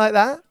sound like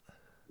that?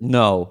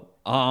 No.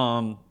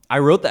 I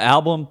wrote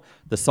the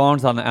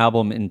songs on the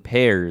album in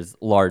pairs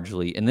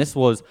largely, and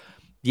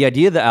the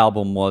idea of the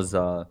album was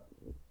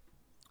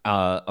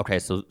okay.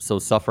 So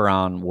Suffer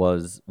On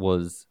was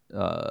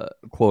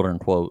quote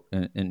unquote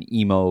an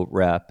emo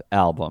rap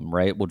album,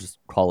 right? We'll just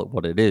call it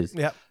what it is.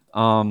 Yeah.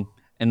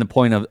 And the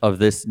point of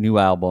this new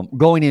album,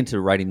 going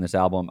into writing this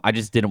album, I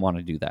just didn't want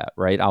to do that,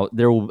 right?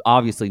 There will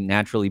obviously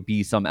naturally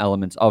be some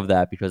elements of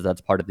that because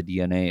that's part of the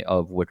DNA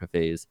of Wicca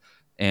Phase,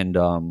 and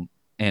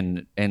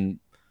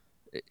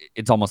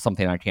it's almost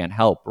something I can't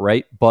help,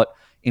 right? But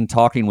in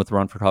talking with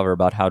Run for Cover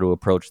about how to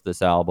approach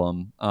this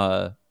album,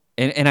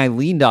 and I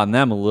leaned on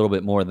them a little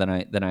bit more than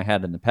I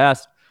had in the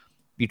past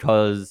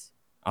because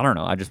I don't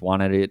know, I just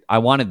wanted it. I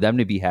wanted them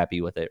to be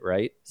happy with it,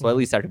 right? So at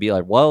least I could be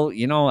like, well,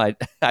 I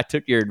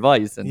took your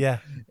advice, and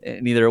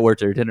neither it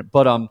worked or it didn't.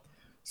 But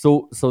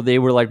so they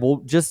were like,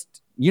 well,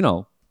 just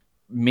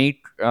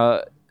make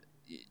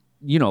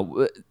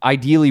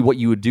ideally what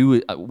you would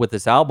do with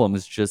this album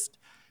is just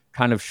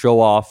kind of show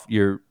off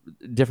your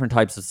different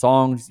types of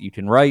songs you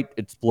can write,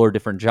 explore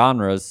different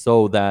genres,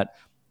 so that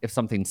if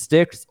something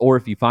sticks or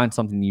if you find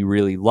something you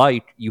really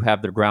like, you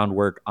have the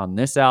groundwork on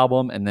this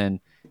album, and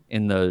then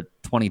in the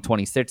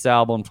 2026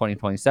 album,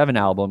 2027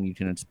 album, you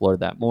can explore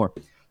that more.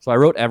 So I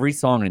wrote every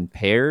song in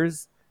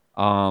pairs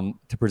to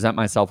present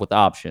myself with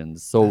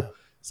options. So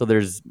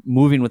there's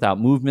Moving Without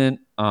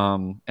Movement,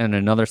 and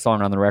another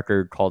song on the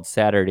record called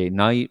Saturday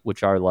Night,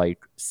 which are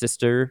like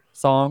sister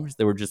songs.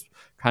 They were just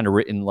kind of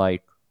written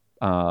like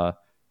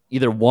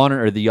either one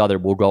or the other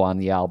will go on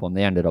the album.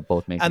 They ended up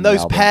both making. And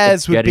those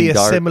pairs would be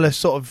dark.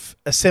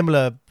 a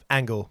similar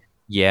angle.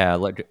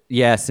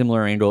 Yeah,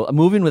 similar angle.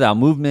 Moving Without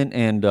Movement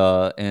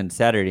and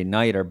Saturday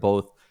Night are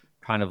both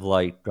kind of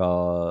like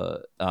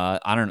I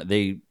don't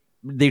know.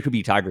 They could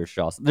be Tiger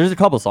Straw. There's a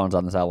couple songs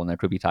on this album that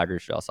could be Tiger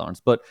Straw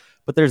songs, but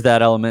there's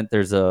that element.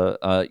 There's a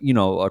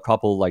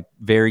couple like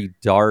very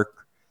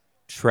dark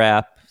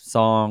trap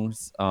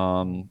songs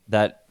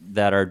that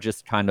are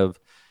just kind of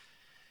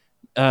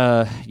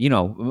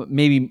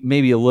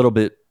maybe a little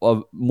bit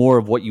of more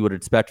of what you would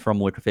expect from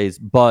Wicca Phase,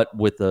 but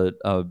with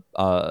a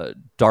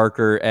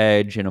darker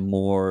edge and a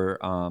more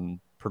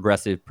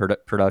progressive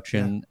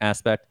production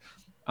aspect.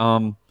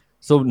 So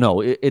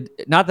no,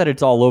 it not that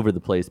it's all over the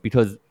place,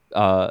 because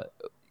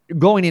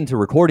going into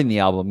recording the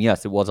album,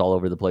 yes, it was all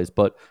over the place,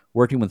 but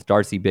working with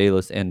Darcy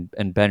Bayless and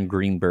Ben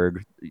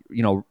Greenberg,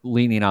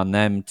 leaning on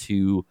them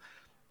to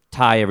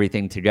tie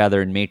everything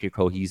together and make it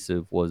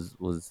cohesive was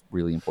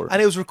really important.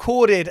 And it was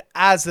recorded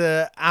as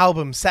an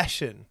album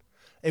session.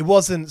 It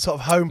wasn't sort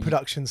of home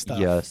production stuff.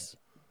 Yes,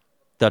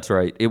 that's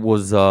right. It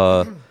was,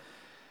 I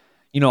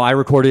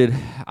recorded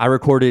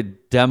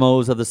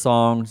demos of the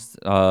songs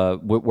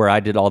where I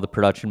did all the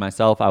production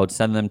myself. I would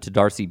send them to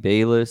Darcy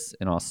Bayless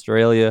in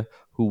Australia,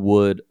 who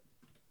would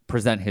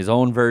present his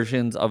own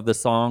versions of the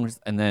songs,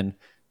 and then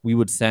we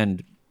would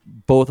send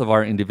both of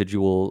our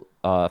individual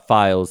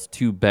files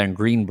to Ben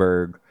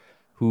Greenberg,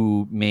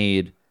 who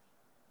made,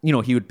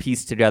 he would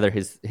piece together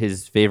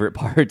his favorite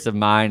parts of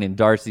mine and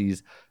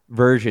Darcy's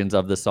versions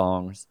of the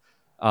songs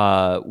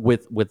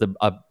with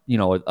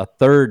a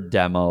third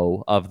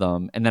demo of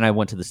them. And then I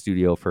went to the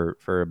studio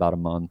for about a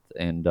month,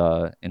 and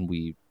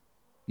we,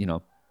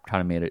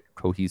 kind of made it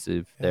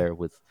cohesive there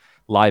with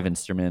live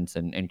instruments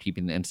and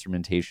keeping the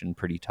instrumentation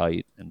pretty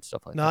tight and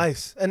stuff like that.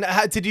 Nice. And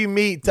how did you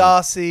meet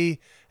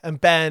Darcy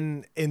and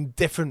Ben in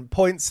different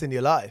points in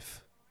your life?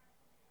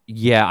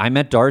 Yeah, I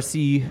met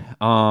Darcy.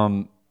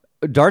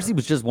 Darcy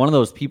was just one of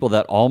those people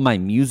that all my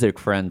music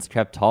friends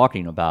kept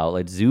talking about.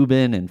 Like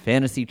Zubin and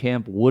Fantasy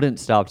Camp wouldn't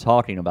stop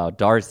talking about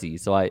Darcy.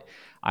 So I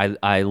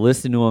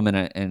listened to him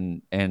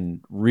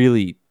and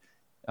really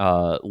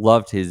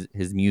loved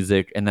his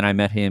music. And then I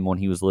met him when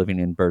he was living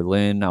in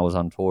Berlin. I was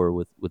on tour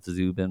with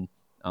Zubin.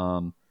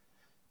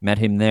 Met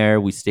him there.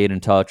 We stayed in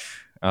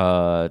touch.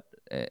 And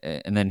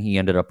then he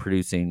ended up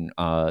producing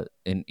an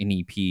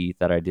EP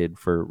that I did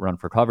for Run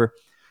for Cover.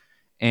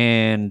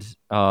 And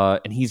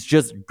he's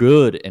just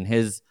good, and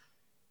he's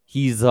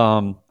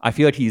I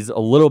feel like he's a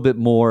little bit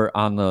more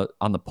on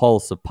the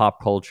pulse of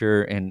pop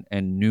culture and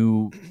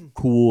new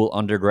cool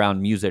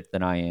underground music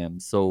than I am.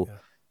 So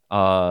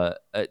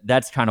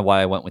that's kind of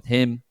why I went with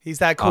him. He's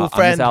that cool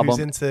friend who's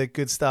into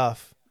good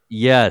stuff.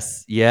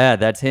 Yes, yeah,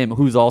 that's him,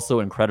 who's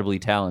also incredibly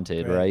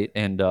talented, right?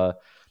 And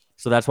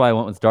so that's why I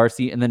went with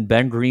Darcy. And then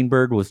Ben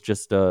Greenberg was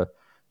just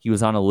he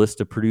was on a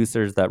list of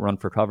producers that Run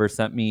for Cover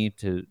sent me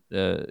to,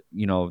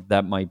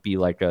 that might be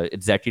like a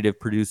executive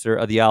producer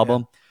of the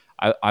album.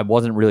 Yeah. I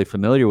wasn't really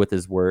familiar with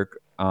his work,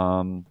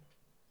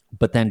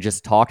 but then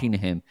just talking to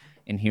him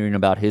and hearing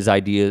about his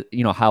idea,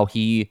 how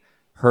he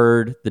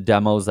heard the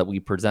demos that we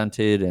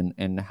presented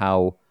and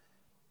how,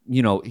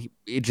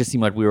 it just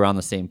seemed like we were on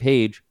the same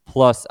page.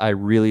 Plus, I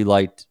really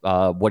liked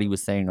what he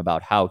was saying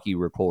about how he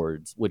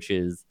records, which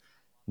is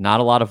not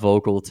a lot of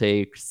vocal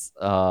takes,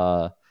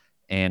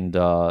 and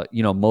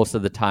most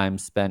of the time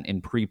spent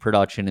in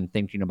pre-production and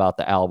thinking about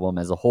the album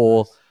as a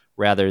whole,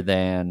 rather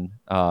than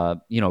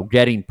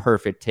getting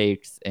perfect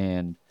takes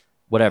and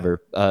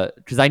whatever.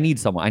 Because I need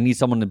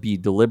someone to be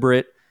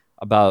deliberate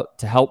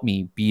to help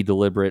me be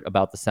deliberate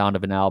about the sound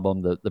of an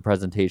album, the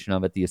presentation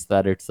of it, the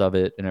aesthetics of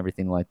it, and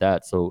everything like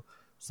that. So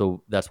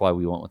that's why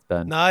we went with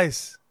Ben.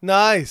 Nice.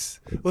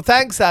 Well,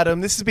 thanks,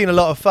 Adam. This has been a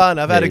lot of fun.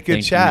 I've had a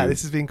good chat.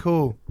 This has been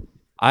cool.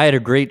 I had a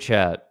great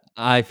chat.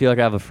 I feel like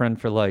I have a friend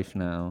for life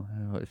now,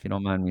 if you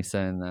don't mind me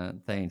saying that.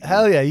 Thank you.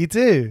 Hell yeah, you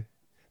do.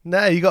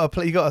 No, you got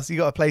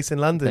a place in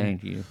London.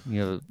 Thank you.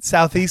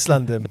 Southeast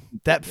London,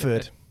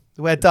 Deptford,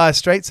 where Dire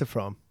Straits are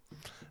from,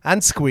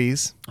 and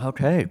Squeeze.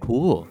 Okay,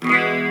 cool.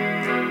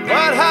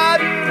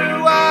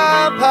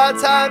 101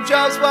 part-time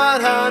jobs,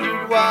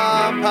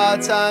 101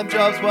 part-time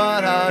jobs,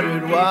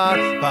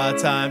 101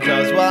 part-time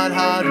jobs,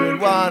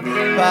 101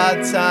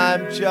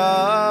 part-time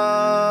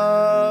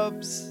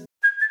jobs.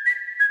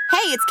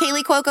 Hey, it's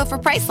Kaylee Cuoco for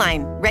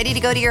Priceline. Ready to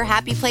go to your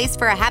happy place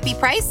for a happy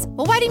price?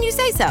 Well, why didn't you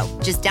say so?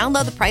 Just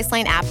download the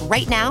Priceline app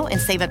right now and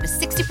save up to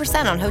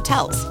 60% on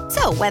hotels.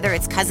 So whether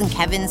it's Cousin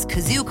Kevin's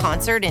Kazoo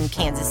Concert in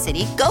Kansas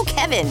City, go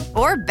Kevin,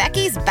 or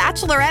Becky's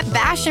Bachelorette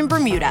Bash in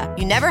Bermuda,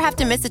 you never have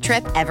to miss a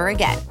trip ever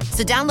again.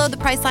 So download the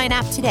Priceline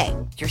app today.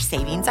 Your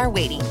savings are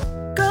waiting.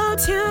 Go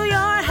to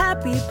your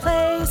happy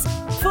place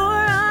for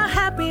a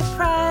happy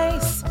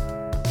price.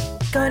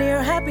 Go to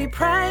your happy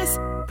price,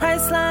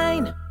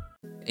 Priceline.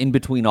 In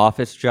between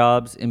office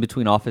jobs,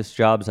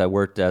 I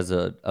worked as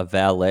a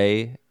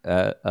valet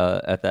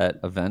at that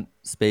event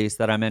space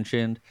that I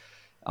mentioned.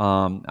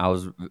 I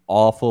was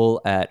awful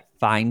at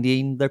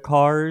finding the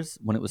cars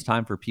when it was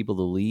time for people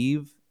to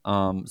leave.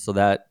 So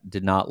that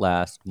did not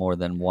last more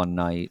than one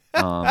night.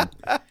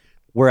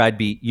 Where I'd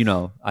be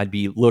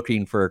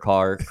looking for a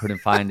car, couldn't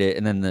find it,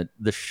 and then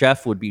the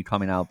chef would be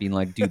coming out being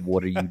like, "Dude,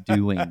 what are you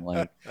doing?"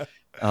 Like.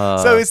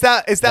 So is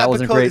that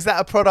because great. Is that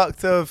a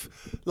product of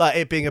like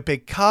it being a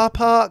big car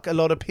park? A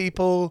lot of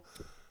people.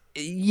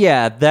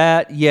 Yeah,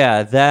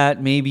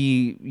 that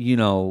maybe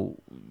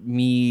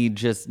me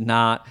just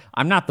not.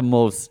 I'm not the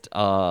most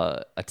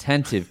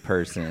attentive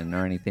person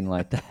or anything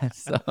like that.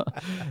 So,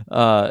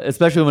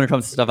 especially when it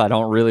comes to stuff I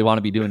don't really want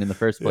to be doing in the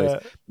first place.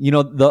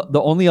 Yeah.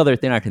 The only other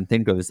thing I can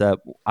think of is that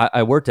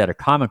I worked at a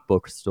comic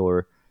book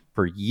store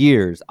for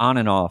years, on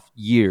and off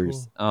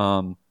years.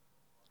 Cool.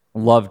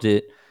 Loved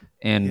it.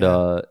 And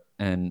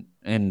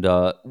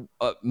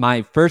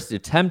my first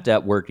attempt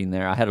at working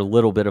there, I had a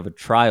little bit of a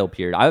trial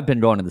period. I've been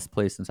going to this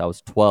place since I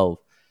was 12.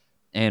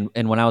 And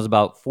when I was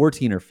about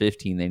 14 or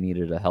 15, they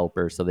needed a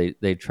helper. So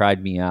they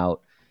tried me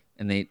out,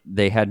 and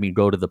they had me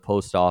go to the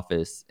post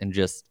office, and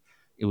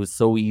it was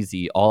so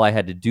easy. All I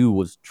had to do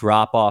was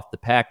drop off the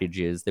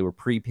packages. They were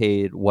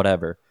prepaid,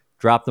 whatever.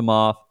 Drop them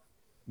off,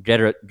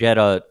 get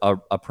a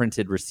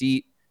printed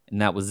receipt,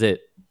 and that was it.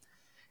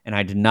 And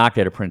I did not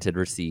get a printed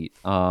receipt.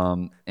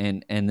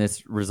 And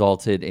this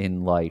resulted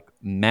in like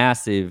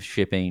massive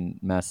shipping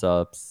mess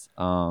ups.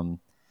 And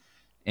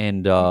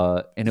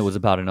it was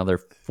about another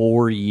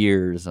 4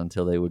 years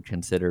until they would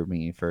consider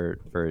me for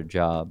a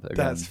job again.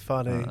 That's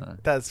funny.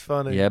 That's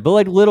funny. Yeah, but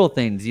like little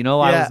things, I'm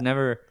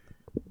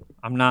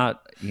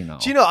not, Do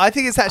you know, I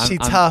think it's actually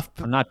tough.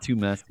 I'm not too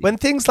messy. When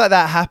things like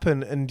that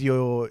happen and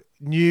you're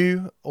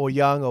new or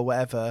young or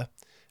whatever,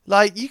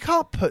 like, you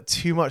can't put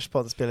too much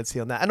responsibility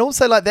on that. And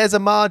also, like, there's a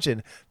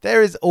margin.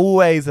 There is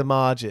always a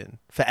margin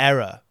for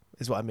error,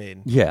 is what I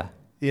mean. Yeah.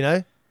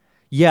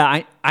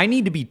 Yeah, I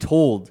need to be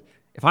told.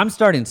 If I'm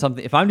doing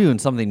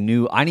something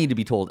new, I need to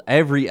be told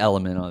every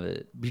element of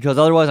it, because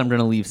otherwise I'm going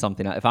to leave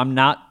something out. If I'm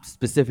not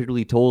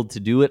specifically told to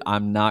do it,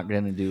 I'm not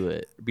going to do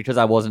it because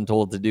I wasn't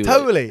told to do it.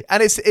 Totally.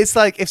 And it's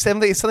like if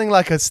something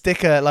like a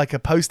sticker, like a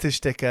postage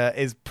sticker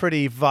is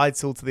pretty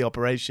vital to the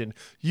operation,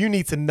 you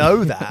need to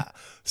know that.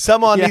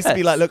 Someone needs to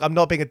be like, look, I'm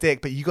not being a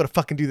dick, but you got to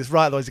fucking do this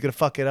right, otherwise you're going to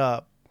fuck it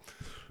up.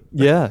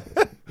 Yeah.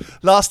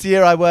 Last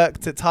year I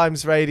worked at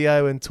Times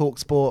Radio and Talk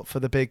Sport for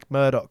the big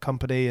Murdoch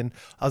company, and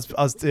I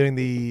was doing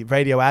the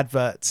radio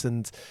adverts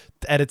and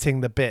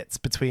editing the bits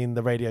between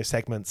the radio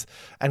segments.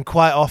 And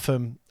quite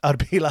often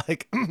I'd be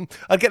like,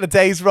 I'd get the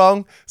days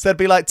wrong. So I'd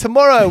be like,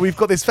 tomorrow we've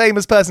got this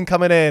famous person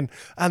coming in,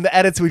 and the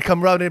editor would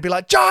come around and be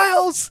like,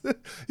 Giles,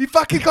 you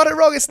fucking got it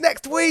wrong. It's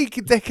next week,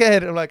 you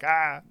dickhead. I'm like,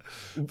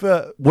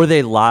 But were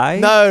they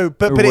live? No,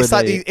 but it's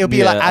like it'll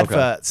be like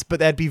adverts, but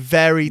they'd be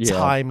very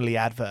timely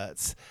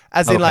adverts,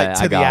 as in like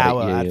to the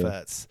hour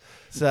adverts.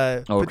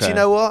 So, but you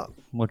know what?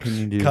 What can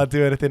you do? Can't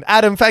do anything.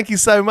 Adam, thank you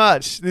so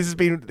much. This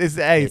is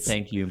ace.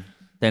 Thank you.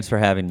 Thanks for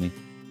having me.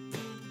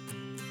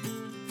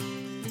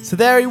 So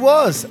there he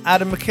was,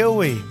 Adam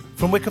McIlwee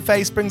from Wicca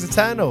Face Brings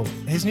Eternal.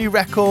 His new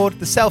record,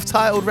 the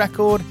self-titled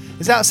record,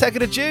 is out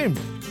 2nd of June.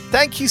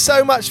 Thank you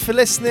so much for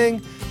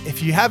listening.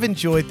 If you have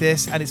enjoyed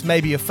this and it's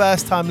maybe your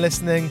first time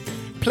listening,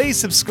 Please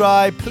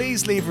subscribe,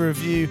 please leave a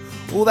review.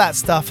 All that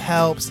stuff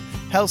helps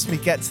me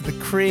get to the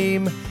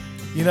cream.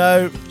 You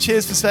know,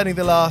 cheers for spending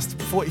the last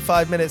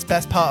 45 minutes,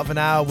 best part of an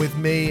hour with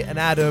me and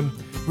Adam.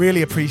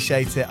 Really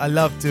appreciate it. I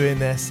love doing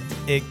this.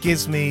 It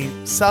gives me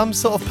some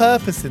sort of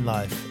purpose in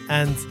life.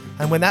 And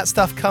when that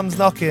stuff comes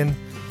knocking,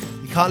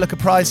 you can't look a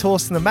prize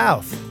horse in the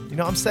mouth. You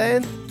know what I'm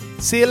saying?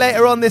 See you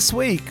later on this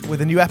week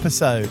with a new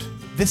episode.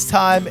 This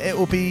time it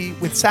will be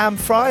with Sam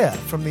Fryer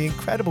from the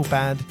incredible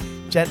band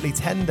Gently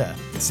Tender.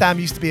 Sam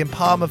used to be in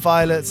Parma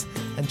Violets,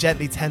 and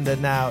Gently Tender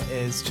now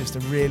is just a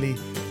really,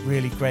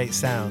 really great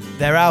sound.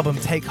 Their album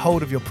Take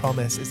Hold of Your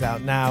Promise is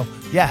out now.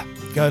 Yeah,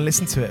 go and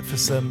listen to it for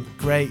some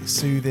great,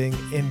 soothing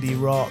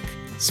indie rock,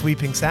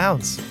 sweeping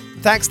sounds.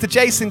 Thanks to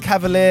Jason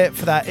Cavalier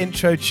for that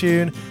intro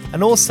tune,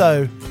 and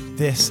also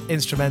this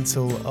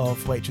instrumental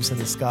of Waitress in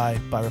the Sky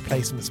by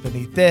Replacements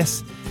beneath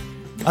this.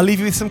 I'll leave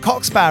you with some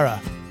Cocksparrow.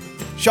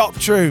 Shock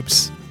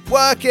Troops,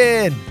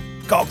 working!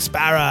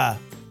 Cocksparrow.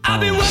 I've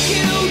been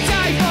working all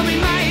day for me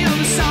mate on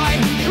the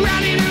side,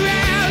 running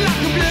around like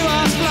a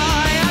blue-ass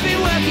fly. I've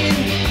been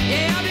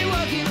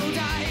working all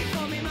day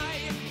for me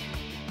mate.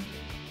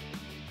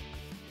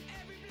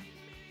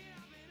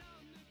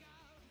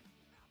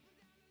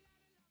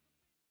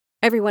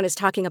 Everyone is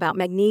talking about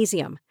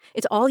magnesium.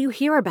 It's all you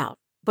hear about.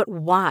 But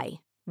why?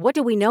 What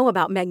do we know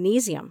about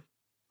magnesium?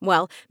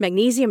 Well,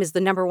 magnesium is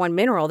the number one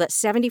mineral that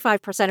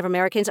 75% of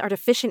Americans are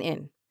deficient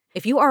in.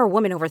 If you are a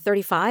woman over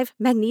 35,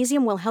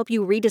 magnesium will help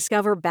you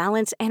rediscover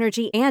balance,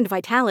 energy, and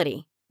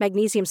vitality.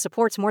 Magnesium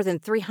supports more than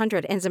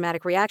 300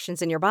 enzymatic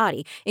reactions in your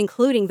body,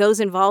 including those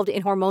involved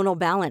in hormonal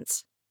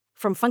balance.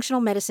 From functional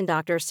medicine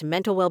doctors to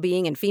mental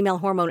well-being and female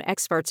hormone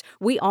experts,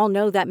 we all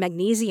know that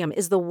magnesium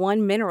is the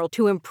one mineral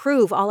to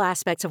improve all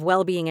aspects of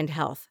well-being and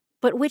health.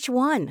 But which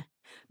one?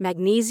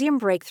 Magnesium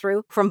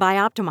Breakthrough from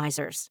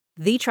Bioptimizers,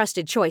 the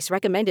trusted choice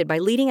recommended by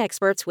leading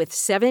experts with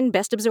 7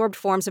 best-absorbed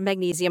forms of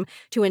magnesium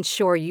to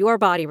ensure your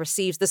body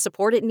receives the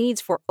support it needs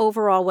for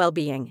overall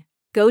well-being.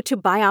 Go to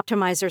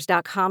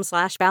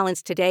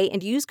bioptimizers.com/balance today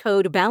and use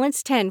code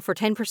BALANCE10 for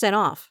 10%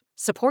 off.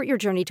 Support your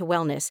journey to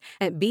wellness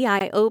at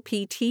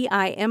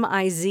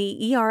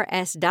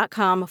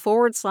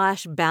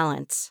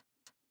bioptimizers.com/balance.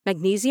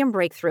 Magnesium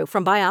Breakthrough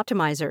from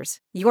Bioptimizers,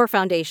 your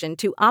foundation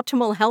to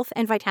optimal health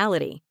and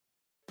vitality.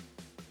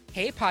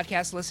 Hey,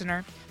 podcast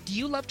listener. Do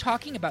you love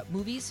talking about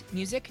movies,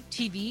 music,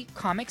 TV,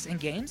 comics, and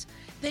games?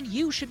 Then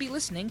you should be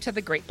listening to The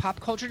Great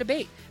Pop Culture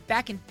Debate,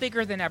 back and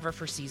bigger than ever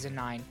for Season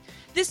 9.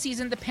 This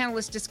season, the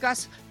panelists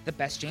discuss the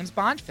best James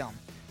Bond film,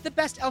 the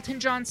best Elton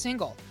John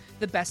single,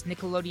 the best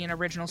Nickelodeon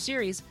original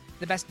series,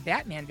 the best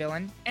Batman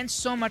villain, and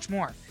so much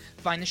more.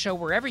 Find the show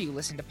wherever you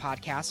listen to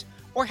podcasts,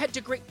 or head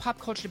to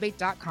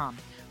greatpopculturedebate.com.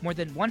 More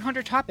than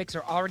 100 topics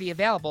are already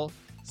available.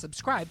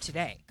 Subscribe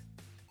today.